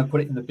 Stop trying to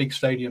put it in the big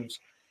stadiums.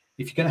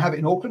 If you're going to have it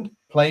in Auckland,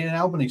 play in an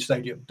Albany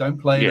stadium. Don't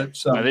play it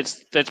at. No,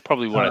 that's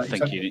probably what I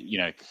think. Exactly. You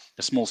know,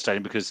 a small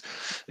stadium, because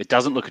it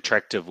doesn't look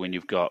attractive when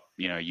you've got,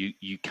 you know,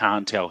 you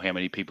can't tell how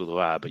many people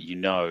there are, but you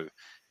know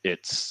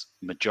it's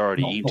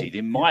majority empty.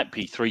 There might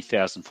be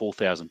 3,000,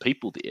 4,000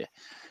 people there.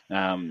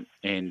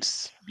 And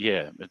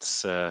yeah,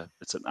 it's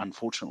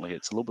unfortunately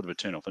it's a little bit of a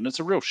turn off, and it's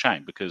a real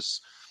shame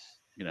because,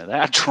 you know, they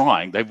are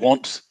trying. They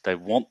want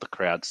the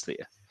crowds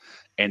there,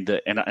 and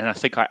I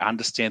think I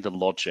understand the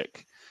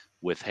logic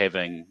with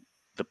having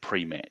the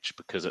pre-match,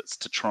 because it's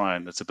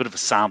a bit of a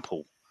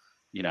sample.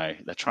 You know,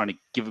 they're trying to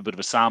give a bit of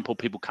a sample.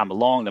 People come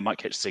along, they might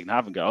catch the second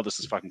half and go, "Oh, this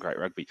is fucking great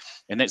rugby."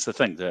 And that's the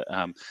thing.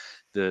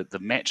 The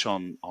match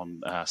on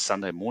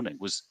Sunday morning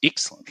was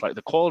excellent. Like,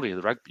 the quality of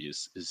the rugby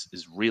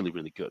is really,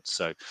 really good.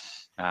 So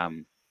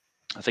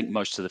I think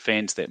most of the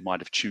fans that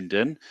might have tuned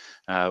in,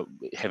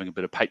 having a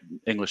bit of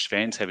English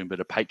fans having a bit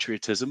of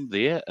patriotism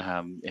there,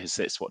 as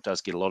that's what does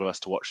get a lot of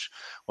us to watch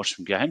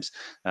some games,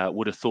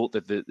 would have thought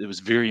that it was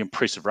very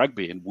impressive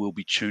rugby, and will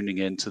be tuning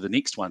in to the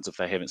next ones if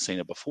they haven't seen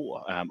it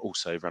before.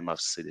 Also, everyone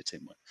loves to see their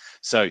team win.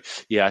 So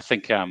yeah, I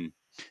think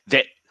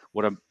that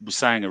what I was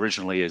saying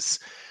originally is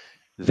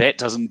that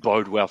doesn't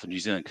bode well for New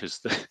Zealand, because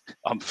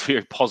I'm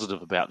very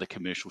positive about the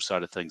commercial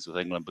side of things with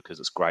England, because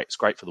it's great. It's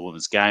great for the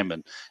women's game,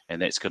 and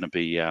that's going to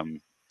be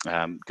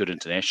good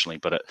internationally.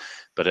 But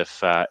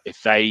if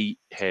they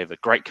have a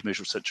great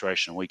commercial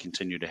situation and we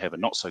continue to have a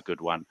not so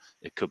good one,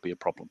 it could be a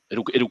problem.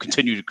 It'll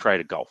continue to create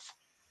a gulf.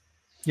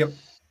 Yep.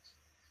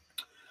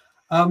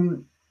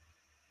 Something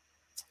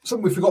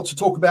we forgot to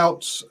talk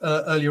about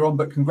earlier on,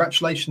 but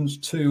congratulations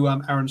to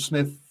Aaron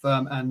Smith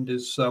and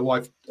his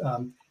wife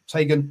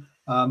Tegan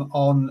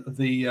on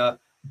the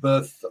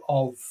birth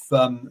of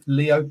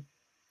Leo,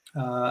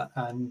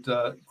 and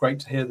great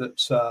to hear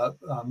that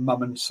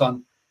mum and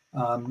son,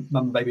 mum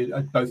and baby,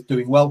 are both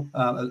doing well,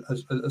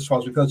 as far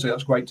as we've heard. So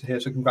that's great to hear.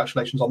 So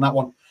congratulations on that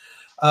one.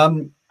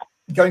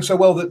 Going so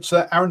well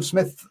that Aaron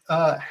Smith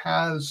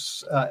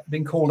has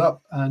been called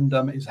up and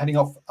is heading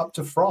off up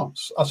to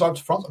France. Up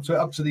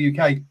to the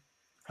UK,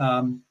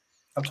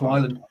 up to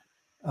Ireland.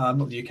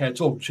 Not the UK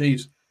at all.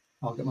 Jeez.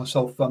 I'll get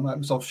myself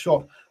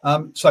shot.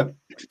 Up to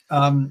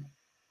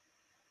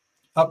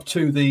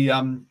the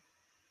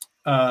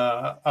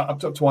up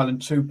to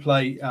Ireland to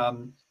play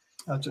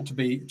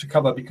to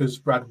cover, because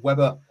Brad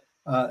Weber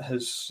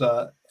has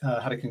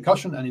had a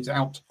concussion and is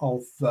out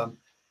of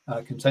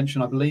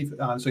contention, I believe.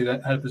 So he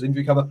had his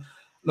injury cover.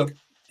 Look,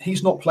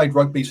 he's not played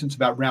rugby since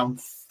about round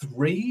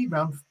 3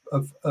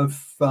 of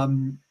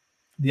the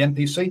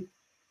NPC,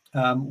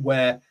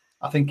 where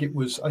I think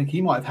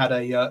he might have had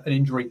an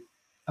injury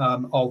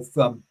of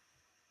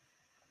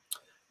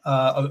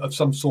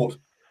some sort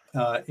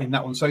in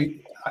that one. So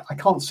I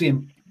can't see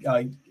him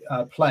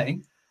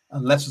playing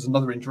unless there's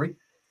another injury.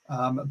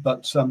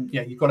 But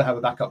you've got to have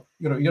a backup.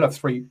 You've got to have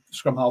 3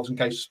 scrum halves in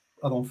case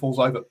other one falls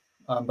over.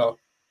 Boa.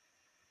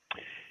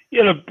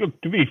 Yeah,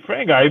 look, to be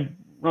frank, I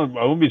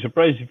won't be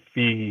surprised if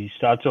he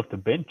starts off the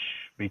bench,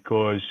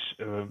 because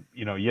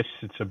yes,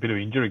 it's a bit of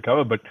injury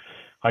cover, but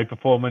high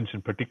performance,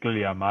 and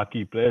particularly our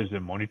marquee players, they're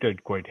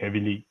monitored quite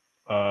heavily,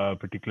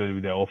 particularly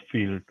with their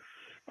off-field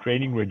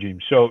training regime.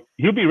 So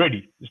he'll be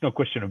ready. There's no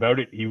question about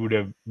it. He would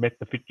have met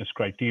the fitness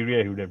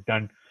criteria. He would have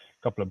done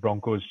a couple of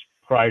Broncos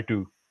prior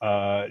to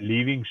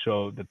leaving.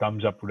 So the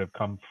thumbs up would have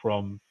come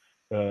from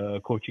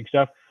coaching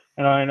staff.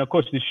 And of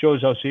course, this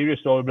shows how serious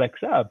the All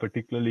Blacks are,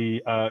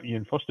 particularly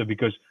Ian Foster,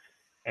 because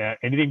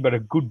anything but a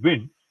good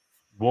win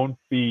won't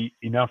be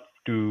enough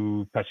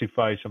to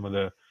pacify some of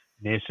the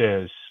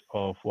naysayers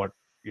of what,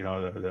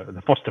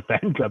 the Foster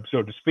fan club,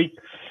 so to speak.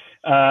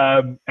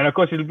 And of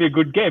course, it'll be a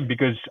good game,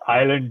 because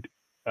Ireland,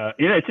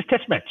 it's a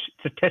test match.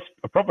 It's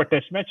a proper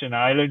test match, and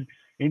Ireland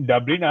in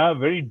Dublin are a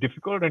very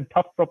difficult and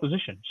tough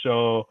proposition.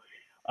 So,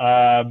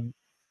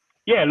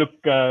 look,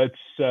 I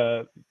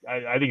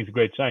think it's a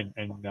great sign,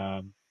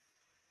 and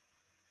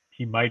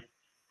he might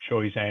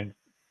show his hand.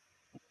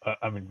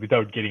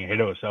 Without getting ahead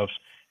of ourselves,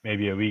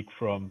 maybe a week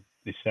from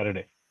this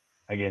Saturday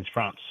against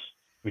France,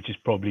 which is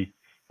probably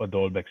what the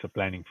All Blacks are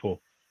planning for.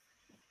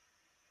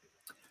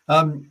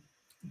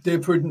 Dear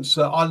Prudence,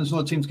 Ireland's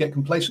not a team to get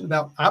complacent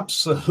about.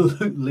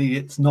 Absolutely,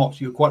 it's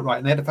not. You're quite right.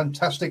 And they had a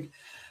fantastic,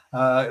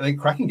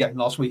 cracking game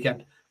last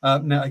weekend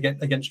now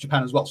against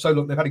Japan as well. So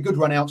look, they've had a good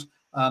run out.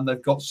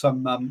 They've got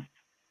some.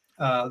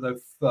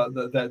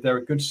 They're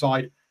a good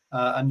side,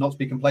 and not to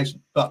be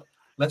complacent. But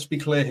let's be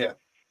clear here.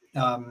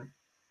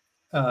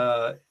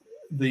 The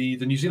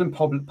New Zealand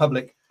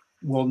public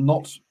will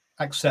not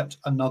accept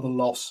another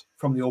loss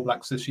from the All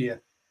Blacks this year.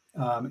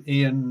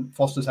 Ian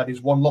Foster's had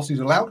his 1 loss he's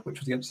allowed, which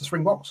was against the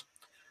Springboks.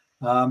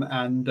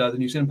 And the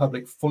New Zealand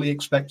public fully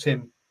expect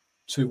him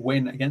to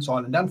win against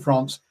Ireland and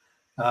France.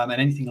 And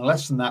anything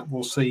less than that,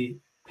 we'll see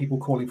people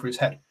calling for his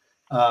head.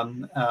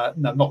 No,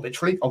 not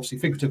literally, obviously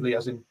figuratively,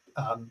 as in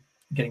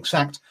getting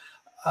sacked.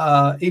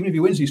 Even if he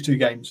wins these 2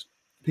 games,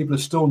 people are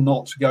still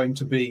not going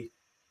to be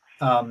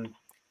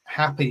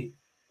happy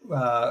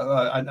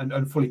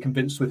and fully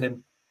convinced with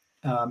him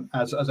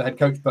as a head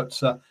coach,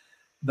 but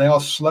they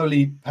are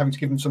slowly having to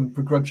give him some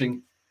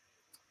begrudging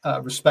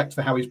respect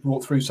for how he's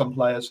brought through some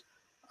players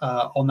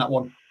on that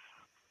one.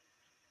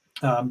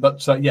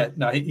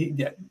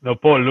 No,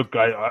 Paul. Look,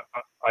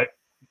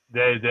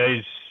 there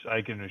is.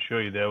 I can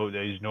assure you,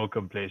 there is no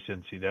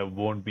complacency. There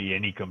won't be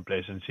any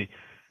complacency.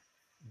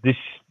 This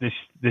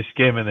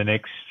game and the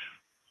next,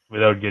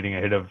 without getting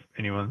ahead of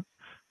anyone,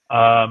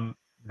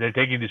 they're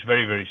taking this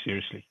very, very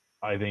seriously.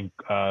 I think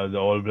the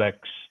All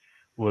Blacks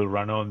will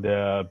run on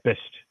their best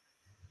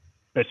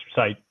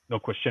side, no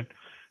question,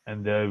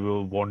 and they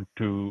will want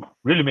to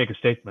really make a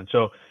statement.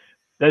 So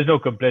there's no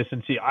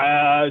complacency.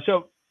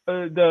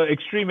 The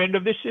extreme end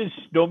of this is,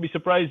 don't be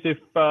surprised if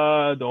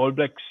the All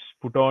Blacks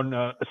put on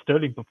a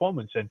sterling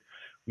performance. And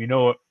we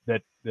know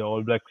that the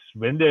All Blacks,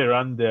 when they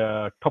run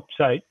their top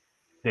side,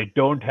 they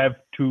don't have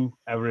two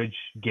average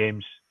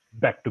games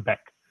back to back.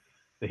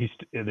 The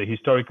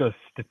historical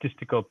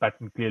statistical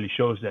pattern clearly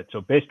shows that.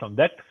 So based on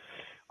that,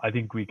 I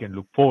think we can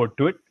look forward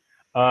to it.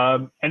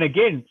 And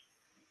again,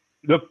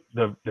 look,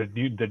 the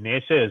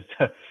naysayers,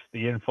 the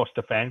Ian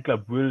Foster fan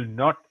club, will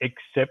not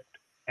accept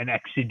an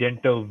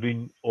accidental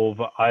win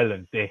over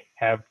Ireland. They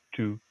have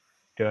to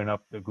turn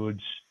up the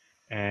goods.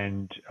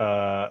 And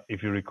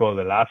if you recall,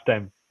 the last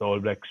time the All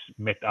Blacks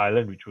met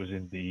Ireland, which was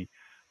in the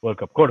World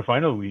Cup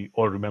quarterfinal, we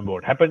all remember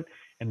what happened.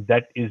 And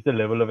that is the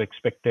level of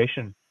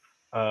expectation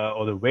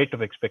or the weight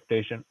of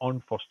expectation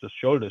on Foster's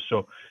shoulders.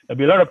 So there'll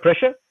be a lot of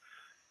pressure.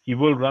 He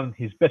will run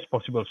his best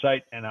possible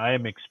side, and I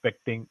am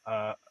expecting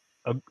a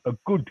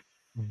good,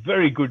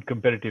 very good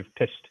competitive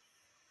test.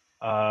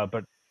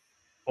 But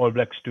All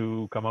Blacks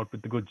to come out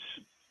with the goods.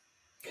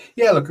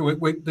 Yeah, look,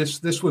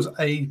 this was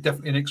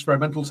definitely an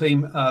experimental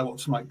team. I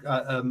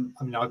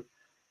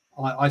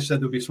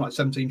said there'll be something like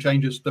 17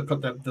 changes.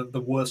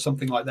 There were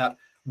something like that.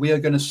 We are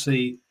going to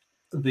see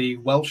the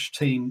Welsh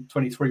team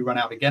 23 run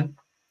out again.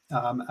 It's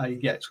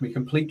going to be a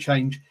complete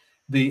change.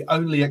 The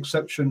only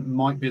exception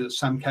might be that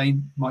Sam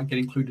Cane might get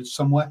included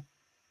somewhere.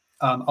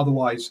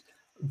 Otherwise,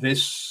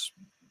 this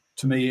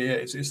to me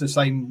is the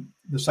same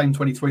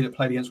 23 that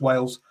played against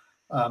Wales.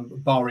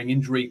 Barring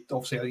injury,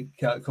 obviously, I think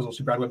because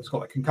obviously Brad Weber's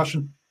got a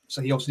concussion,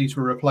 so he obviously needs to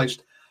be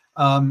replaced.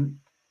 It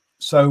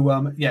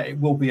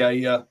will be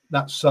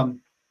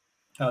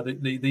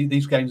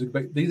these games,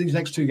 these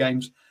next two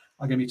games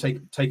are going to be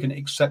taken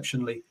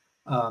exceptionally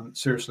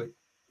seriously.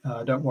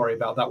 Don't worry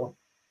about that one.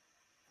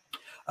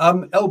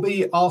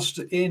 LB asked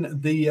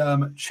in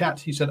the chat.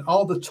 He said,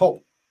 "Are the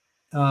top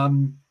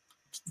 10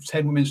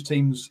 women's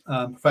teams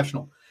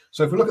professional?"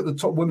 So if we look at the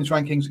top women's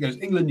rankings, it goes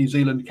England, New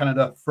Zealand,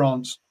 Canada,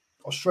 France,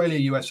 Australia,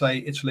 USA,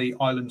 Italy,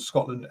 Ireland,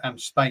 Scotland, and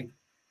Spain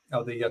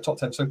are the top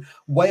 10. So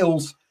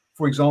Wales,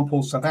 for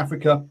example, South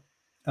Africa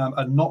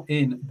are not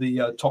in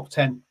the top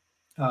 10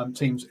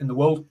 teams in the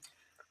world.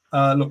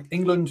 Look,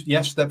 England,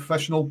 yes, they're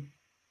professional.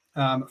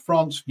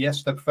 France,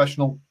 yes, they're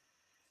professional.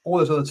 All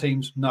those other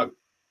teams, no,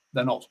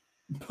 they're not,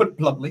 put it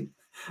bluntly.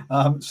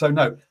 So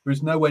no, there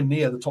is nowhere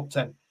near the top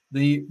 10.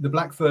 The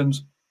Black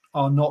Ferns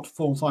are not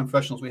full-time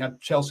professionals. We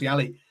had Chelsea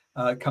Alley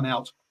come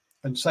out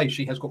and say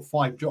she has got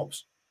 5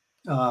 jobs.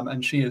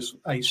 And she is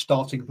a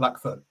starting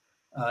Blackfern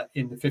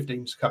in the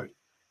 15s code,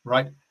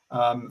 right?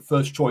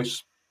 First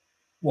choice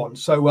one.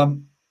 So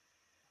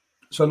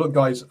look,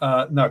 guys,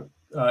 no,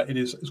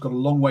 it's got a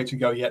long way to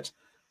go yet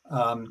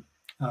on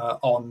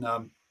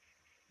that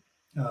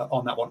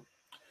one.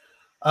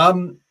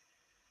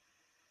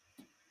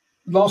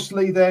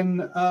 Lastly, then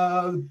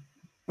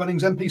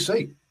Bunnings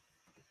NPC.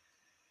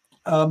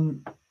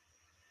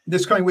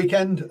 This coming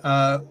weekend.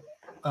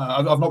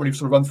 I've not really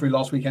sort of run through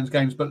last weekend's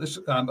games, but this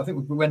I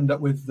think we end up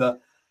with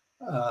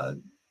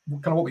kind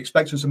of what we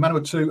expected. So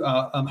Manawatu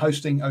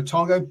hosting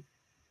Otago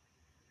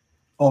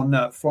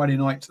on Friday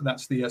night.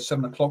 That's the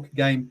 7:00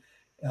 game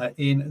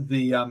in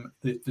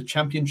the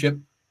championship.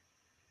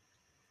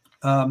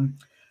 And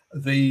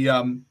the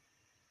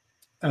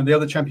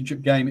other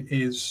championship game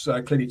is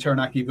clearly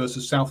Taranaki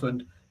versus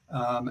Southland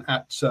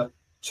at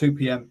 2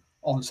 p.m.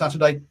 on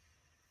Saturday.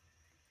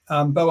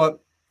 Boa.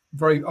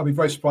 I'll be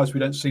very surprised if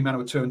we don't see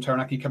Manawatu and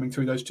Taranaki coming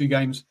through those two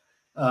games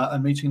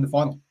and meeting in the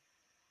final.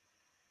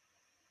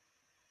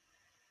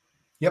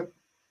 Yep.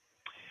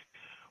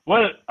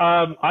 Well,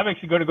 I'm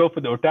actually going to go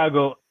for the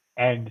Otago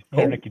and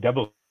Taranaki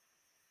double.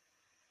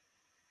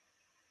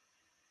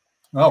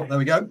 Oh, there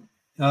we go.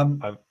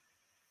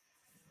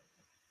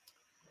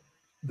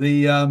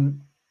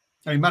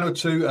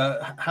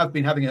 Manawatu have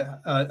been having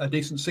a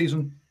decent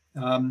season.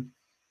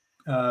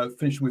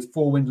 Finishing with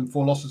 4 wins and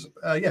 4 losses.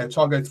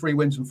 Otago 3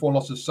 wins and 4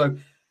 losses. So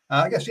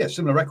I guess,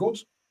 similar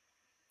records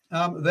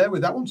there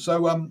with that one.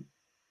 So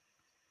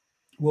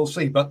we'll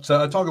see. But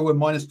Otago were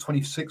minus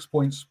 26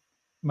 points.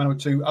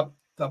 Manawatu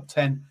up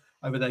 10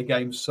 over their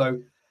games. So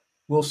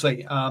we'll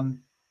see. I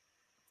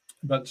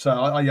think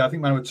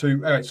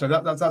Manawatu. Anyway, so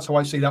that's how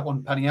I see that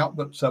one panning out.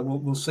 But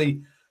we'll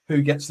see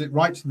who gets it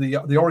right.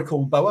 The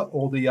Oracle Boa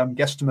or the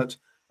guesstimate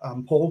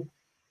Paul.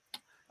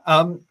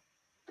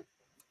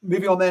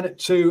 Moving on then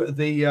to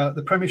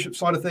the Premiership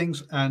side of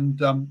things,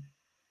 and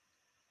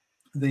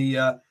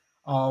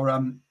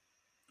our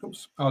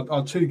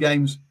our two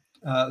games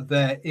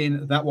there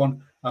in that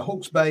one.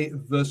 Hawke's Bay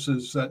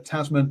versus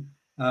Tasman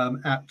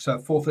at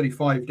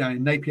 4:35 down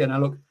in Napier. Now,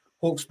 look,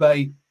 Hawke's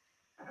Bay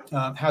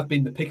have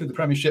been the pick of the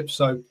Premiership,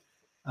 so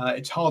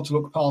it's hard to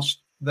look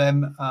past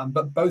them.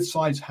 But both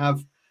sides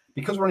have,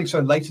 because we're running so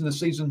late in the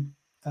season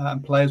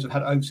and players have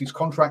had overseas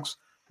contracts,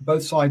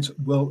 both sides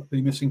will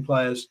be missing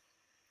players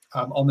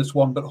on this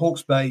one. But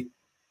Hawke's Bay,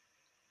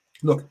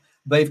 look,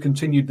 they've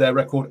continued their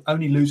record,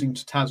 only losing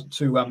to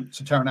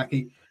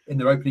Taranaki in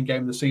their opening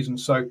game of the season.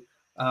 So,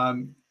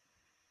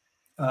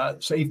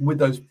 so even with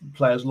those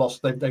players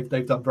lost,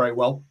 they've done very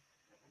well.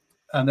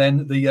 And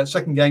then the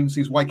second game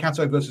sees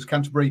Waikato versus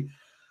Canterbury.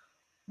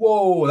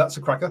 Whoa, that's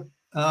a cracker!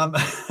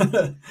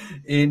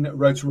 In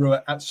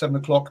Rotorua at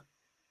 7:00.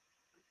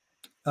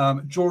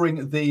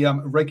 During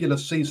the regular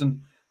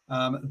season,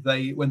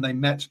 when they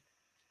met,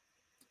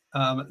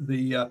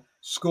 the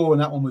score in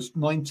that one was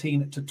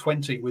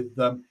 19-20, with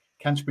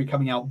Canterbury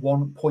coming out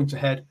 1 point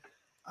ahead.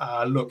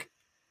 Look,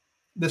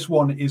 this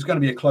one is going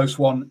to be a close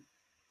one.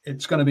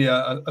 It's going to be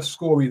a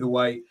score either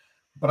way,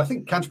 but I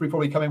think Canterbury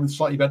probably come in with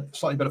slightly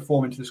better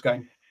form into this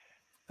game.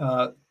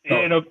 No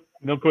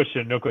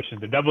question.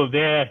 The double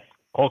there,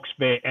 Hawke's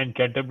Bay and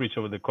Canterbury.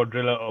 So the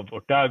quadrilla of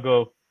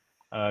Otago,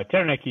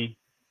 Taranaki,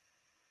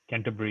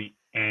 Canterbury,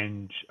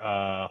 and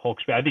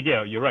Hawke's Bay. I think,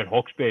 yeah, you're right.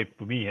 Hawke's Bay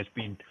for me has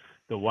been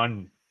the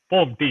one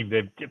form team.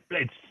 They've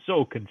played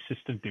so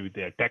consistently with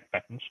their attack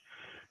patterns.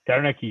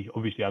 Taranaki,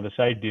 obviously, other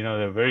side,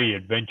 they're very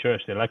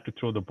adventurous. They like to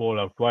throw the ball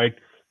out wide.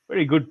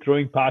 Very good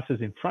throwing passes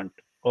in front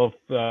of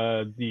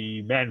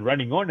the man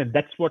running on, and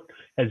that's what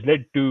has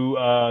led to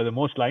the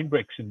most line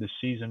breaks in this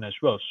season as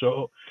well.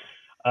 So,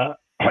 one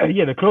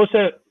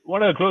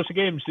of the closer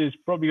games is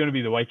probably going to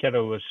be the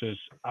Waikato versus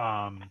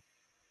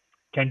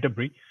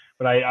Canterbury.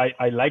 But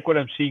I like what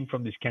I'm seeing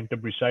from this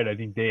Canterbury side. I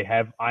think they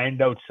have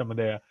ironed out some of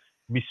their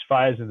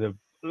misfires, and they're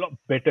a lot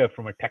better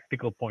from a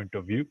tactical point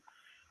of view.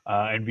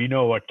 And we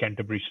know what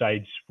Canterbury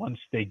sides once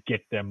they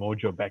get their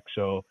mojo back.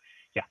 So,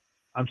 yeah,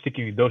 I'm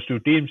sticking with those two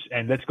teams,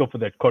 and let's go for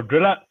that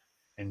quadrilla.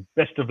 And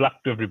best of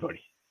luck to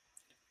everybody.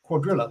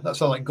 Quadrilla. That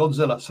sounds like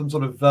Godzilla, some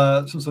sort of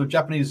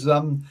Japanese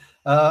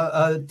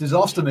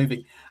disaster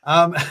movie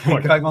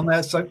going on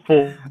there. So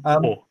four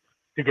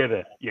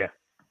together, yeah.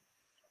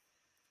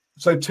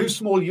 So two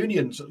small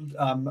unions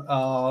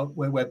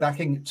we're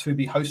backing to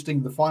be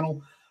hosting the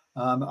final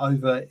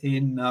over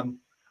in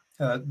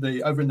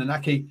the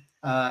Naki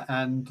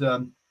and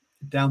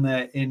down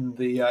there in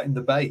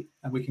the Bay,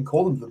 and we can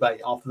call them the Bay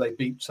after they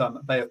beat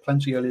Bay of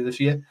Plenty earlier this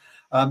year.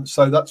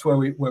 So that's where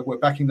we're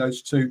backing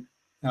those two.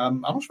 I'm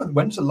not sure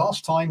when's the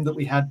last time that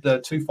we had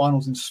two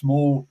finals in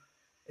small.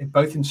 Will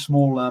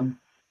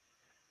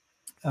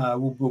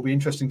be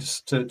interesting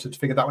to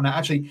figure that one out.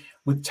 Actually,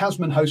 with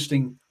Tasman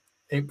hosting,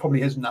 it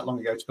probably isn't that long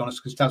ago, to be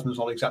honest, because Tasman's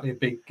not exactly a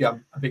big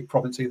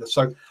province either.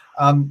 So,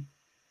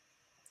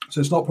 so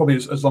it's not probably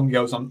as long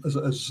ago as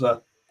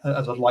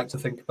I'd like to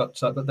think. But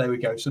there we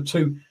go. So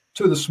two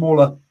of the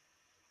smaller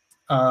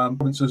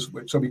provinces,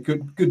 which will be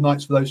good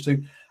nights for those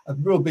two. A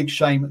real big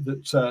shame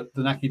that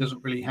the Naki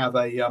doesn't really have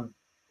a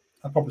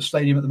proper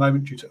stadium at the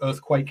moment due to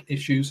earthquake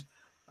issues.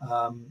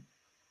 Yeah,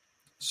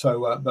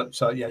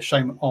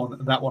 shame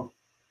on that one.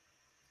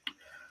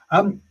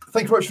 Thank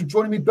you very much for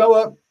joining me,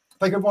 Boa.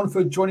 Thank you everyone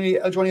for joining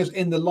us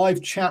in the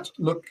live chat.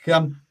 Look,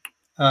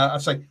 I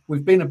say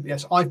I've been a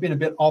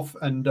bit off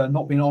and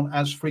not been on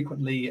as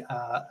frequently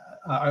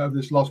over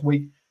this last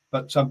week,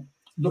 but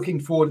looking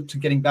forward to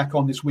getting back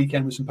on this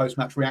weekend with some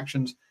post-match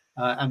reactions.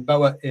 And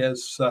Boa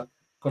is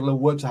got a little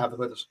word to have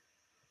with us.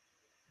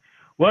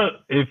 Well,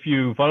 if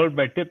you followed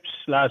my tips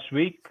last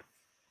week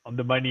on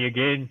the money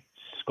again,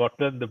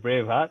 Scotland, the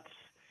Bravehearts,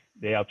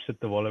 they upset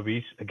the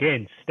Wallabies.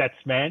 Again,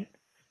 Statsman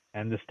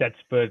and the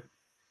Statsbird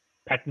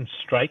pattern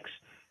strikes.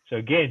 So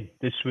again,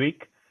 this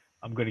week,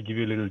 I'm going to give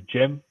you a little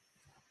gem.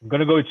 I'm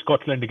going to go with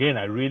Scotland again.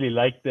 I really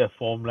like their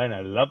form line.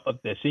 I love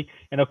what they're seeing.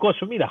 And of course,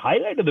 for me, the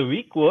highlight of the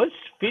week was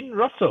Finn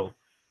Russell,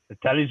 the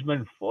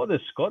talisman for the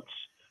Scots,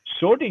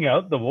 sorting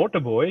out the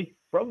water boy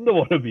from the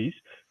Wallabies,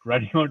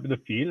 running onto the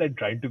field and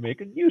trying to make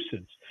a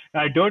nuisance.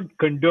 Now, I don't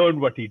condone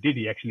what he did.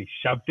 He actually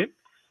shoved him.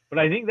 But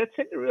I think that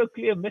sent a real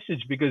clear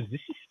message, because this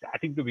is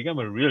starting to become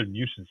a real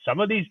nuisance. Some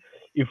of these,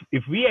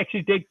 if we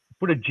actually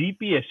put a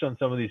GPS on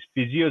some of these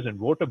physios and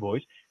water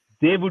boys,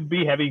 they would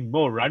be having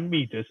more run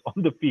meters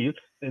on the field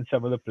than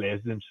some of the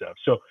players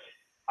themselves. So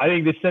I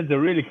think this sends a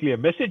really clear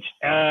message.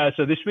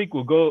 So this week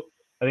we'll go,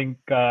 I think,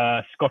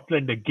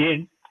 Scotland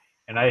again.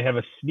 And I have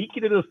a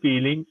sneaky little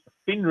feeling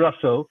Finn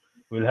Russell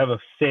will have a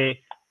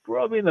say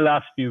probably in the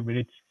last few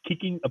minutes,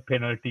 kicking a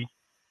penalty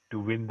to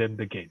win them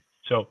the game.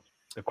 So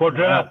the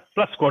quadrilla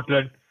plus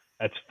Scotland,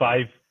 that's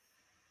 5.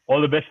 All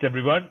the best,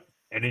 everyone,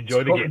 and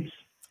enjoy the games.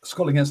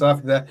 Scotland against South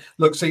Africa there.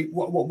 Look, see,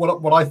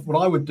 what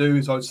I would do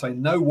is I would say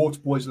no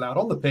water boys allowed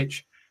on the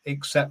pitch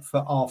except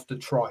for after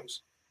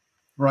tries,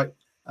 right?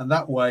 And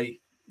that way,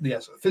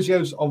 yes,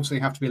 physios obviously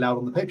have to be allowed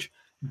on the pitch,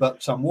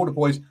 but water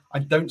boys, I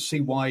don't see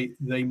why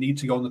they need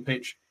to go on the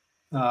pitch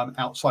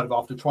outside of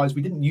after tries.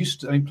 Players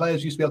used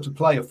to be able to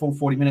play a full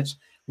 40 minutes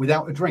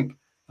without a drink.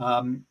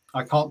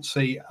 I can't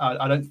see.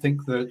 I don't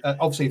think that.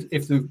 Obviously,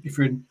 if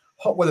you're in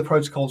hot weather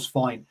protocols,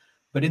 fine.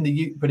 But in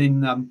the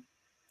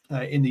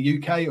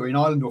UK or in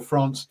Ireland or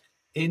France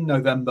in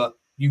November,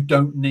 you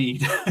don't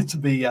need to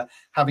be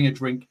having a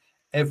drink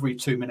every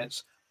 2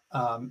 minutes.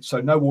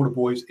 So no water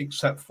buoys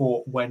except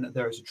for when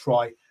there is a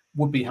try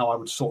would be how I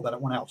would sort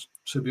that one out,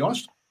 to be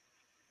honest.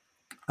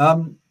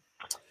 I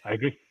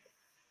agree.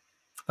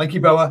 Thank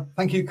you, Boa.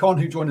 Thank you, Con,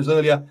 who joined us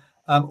earlier.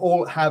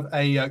 All have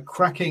a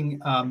cracking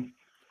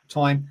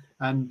time,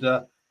 and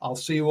I'll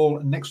see you all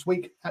next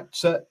week at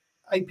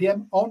 8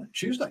 p.m. on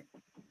Tuesday.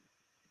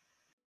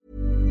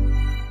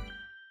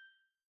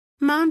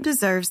 Mom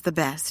deserves the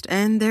best,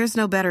 and there's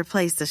no better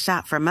place to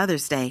shop for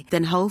Mother's Day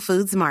than Whole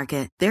Foods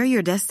Market. They're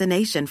your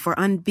destination for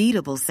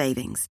unbeatable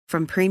savings,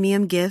 from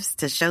premium gifts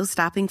to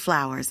show-stopping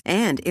flowers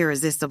and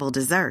irresistible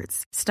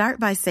desserts. Start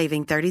by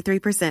saving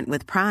 33%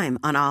 with Prime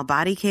on all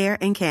body care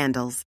and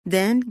candles.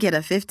 Then get a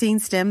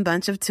 15-stem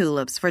bunch of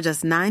tulips for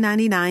just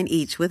 $9.99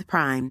 each with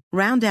Prime.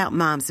 Round out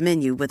Mom's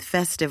menu with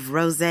festive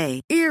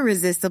rosé,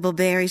 irresistible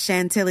berry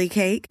chantilly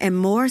cake, and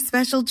more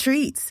special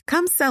treats.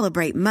 Come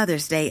celebrate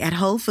Mother's Day at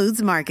Whole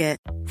Foods Market.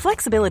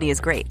 Flexibility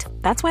is great.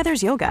 That's why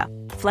there's yoga.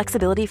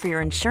 Flexibility for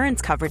your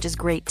insurance coverage is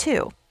great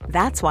too.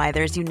 That's why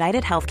there's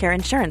United Healthcare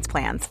Insurance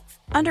Plans.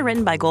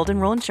 Underwritten by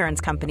Golden Rule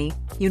Insurance Company,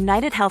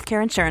 United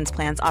Healthcare Insurance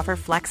Plans offer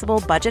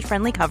flexible,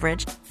 budget-friendly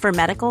coverage for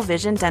medical,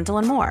 vision, dental,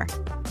 and more.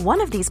 One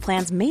of these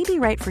plans may be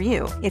right for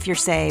you if you're,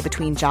 say,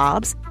 between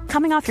jobs,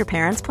 coming off your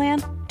parents'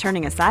 plan,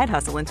 turning a side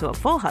hustle into a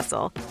full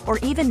hustle, or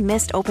even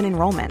missed open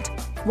enrollment.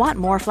 Want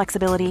more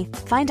flexibility?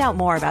 Find out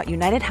more about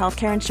United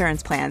Healthcare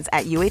Insurance Plans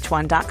at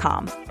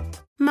uh1.com.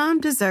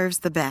 Mom deserves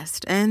the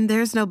best, and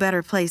there's no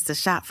better place to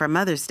shop for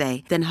Mother's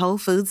Day than Whole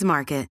Foods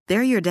Market.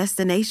 They're your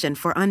destination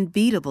for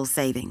unbeatable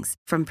savings,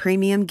 from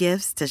premium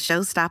gifts to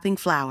show-stopping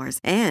flowers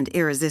and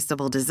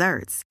irresistible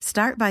desserts.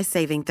 Start by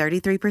saving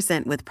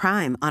 33% with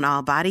Prime on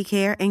all body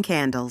care and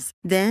candles.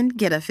 Then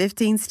get a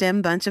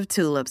 15-stem bunch of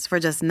tulips for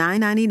just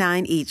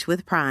 $9.99 each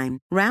with Prime.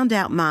 Round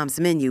out Mom's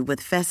menu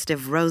with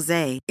festive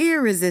rosé,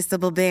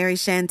 irresistible berry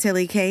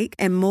chantilly cake,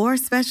 and more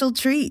special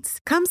treats.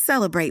 Come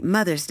celebrate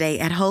Mother's Day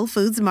at Whole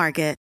Foods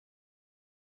Market.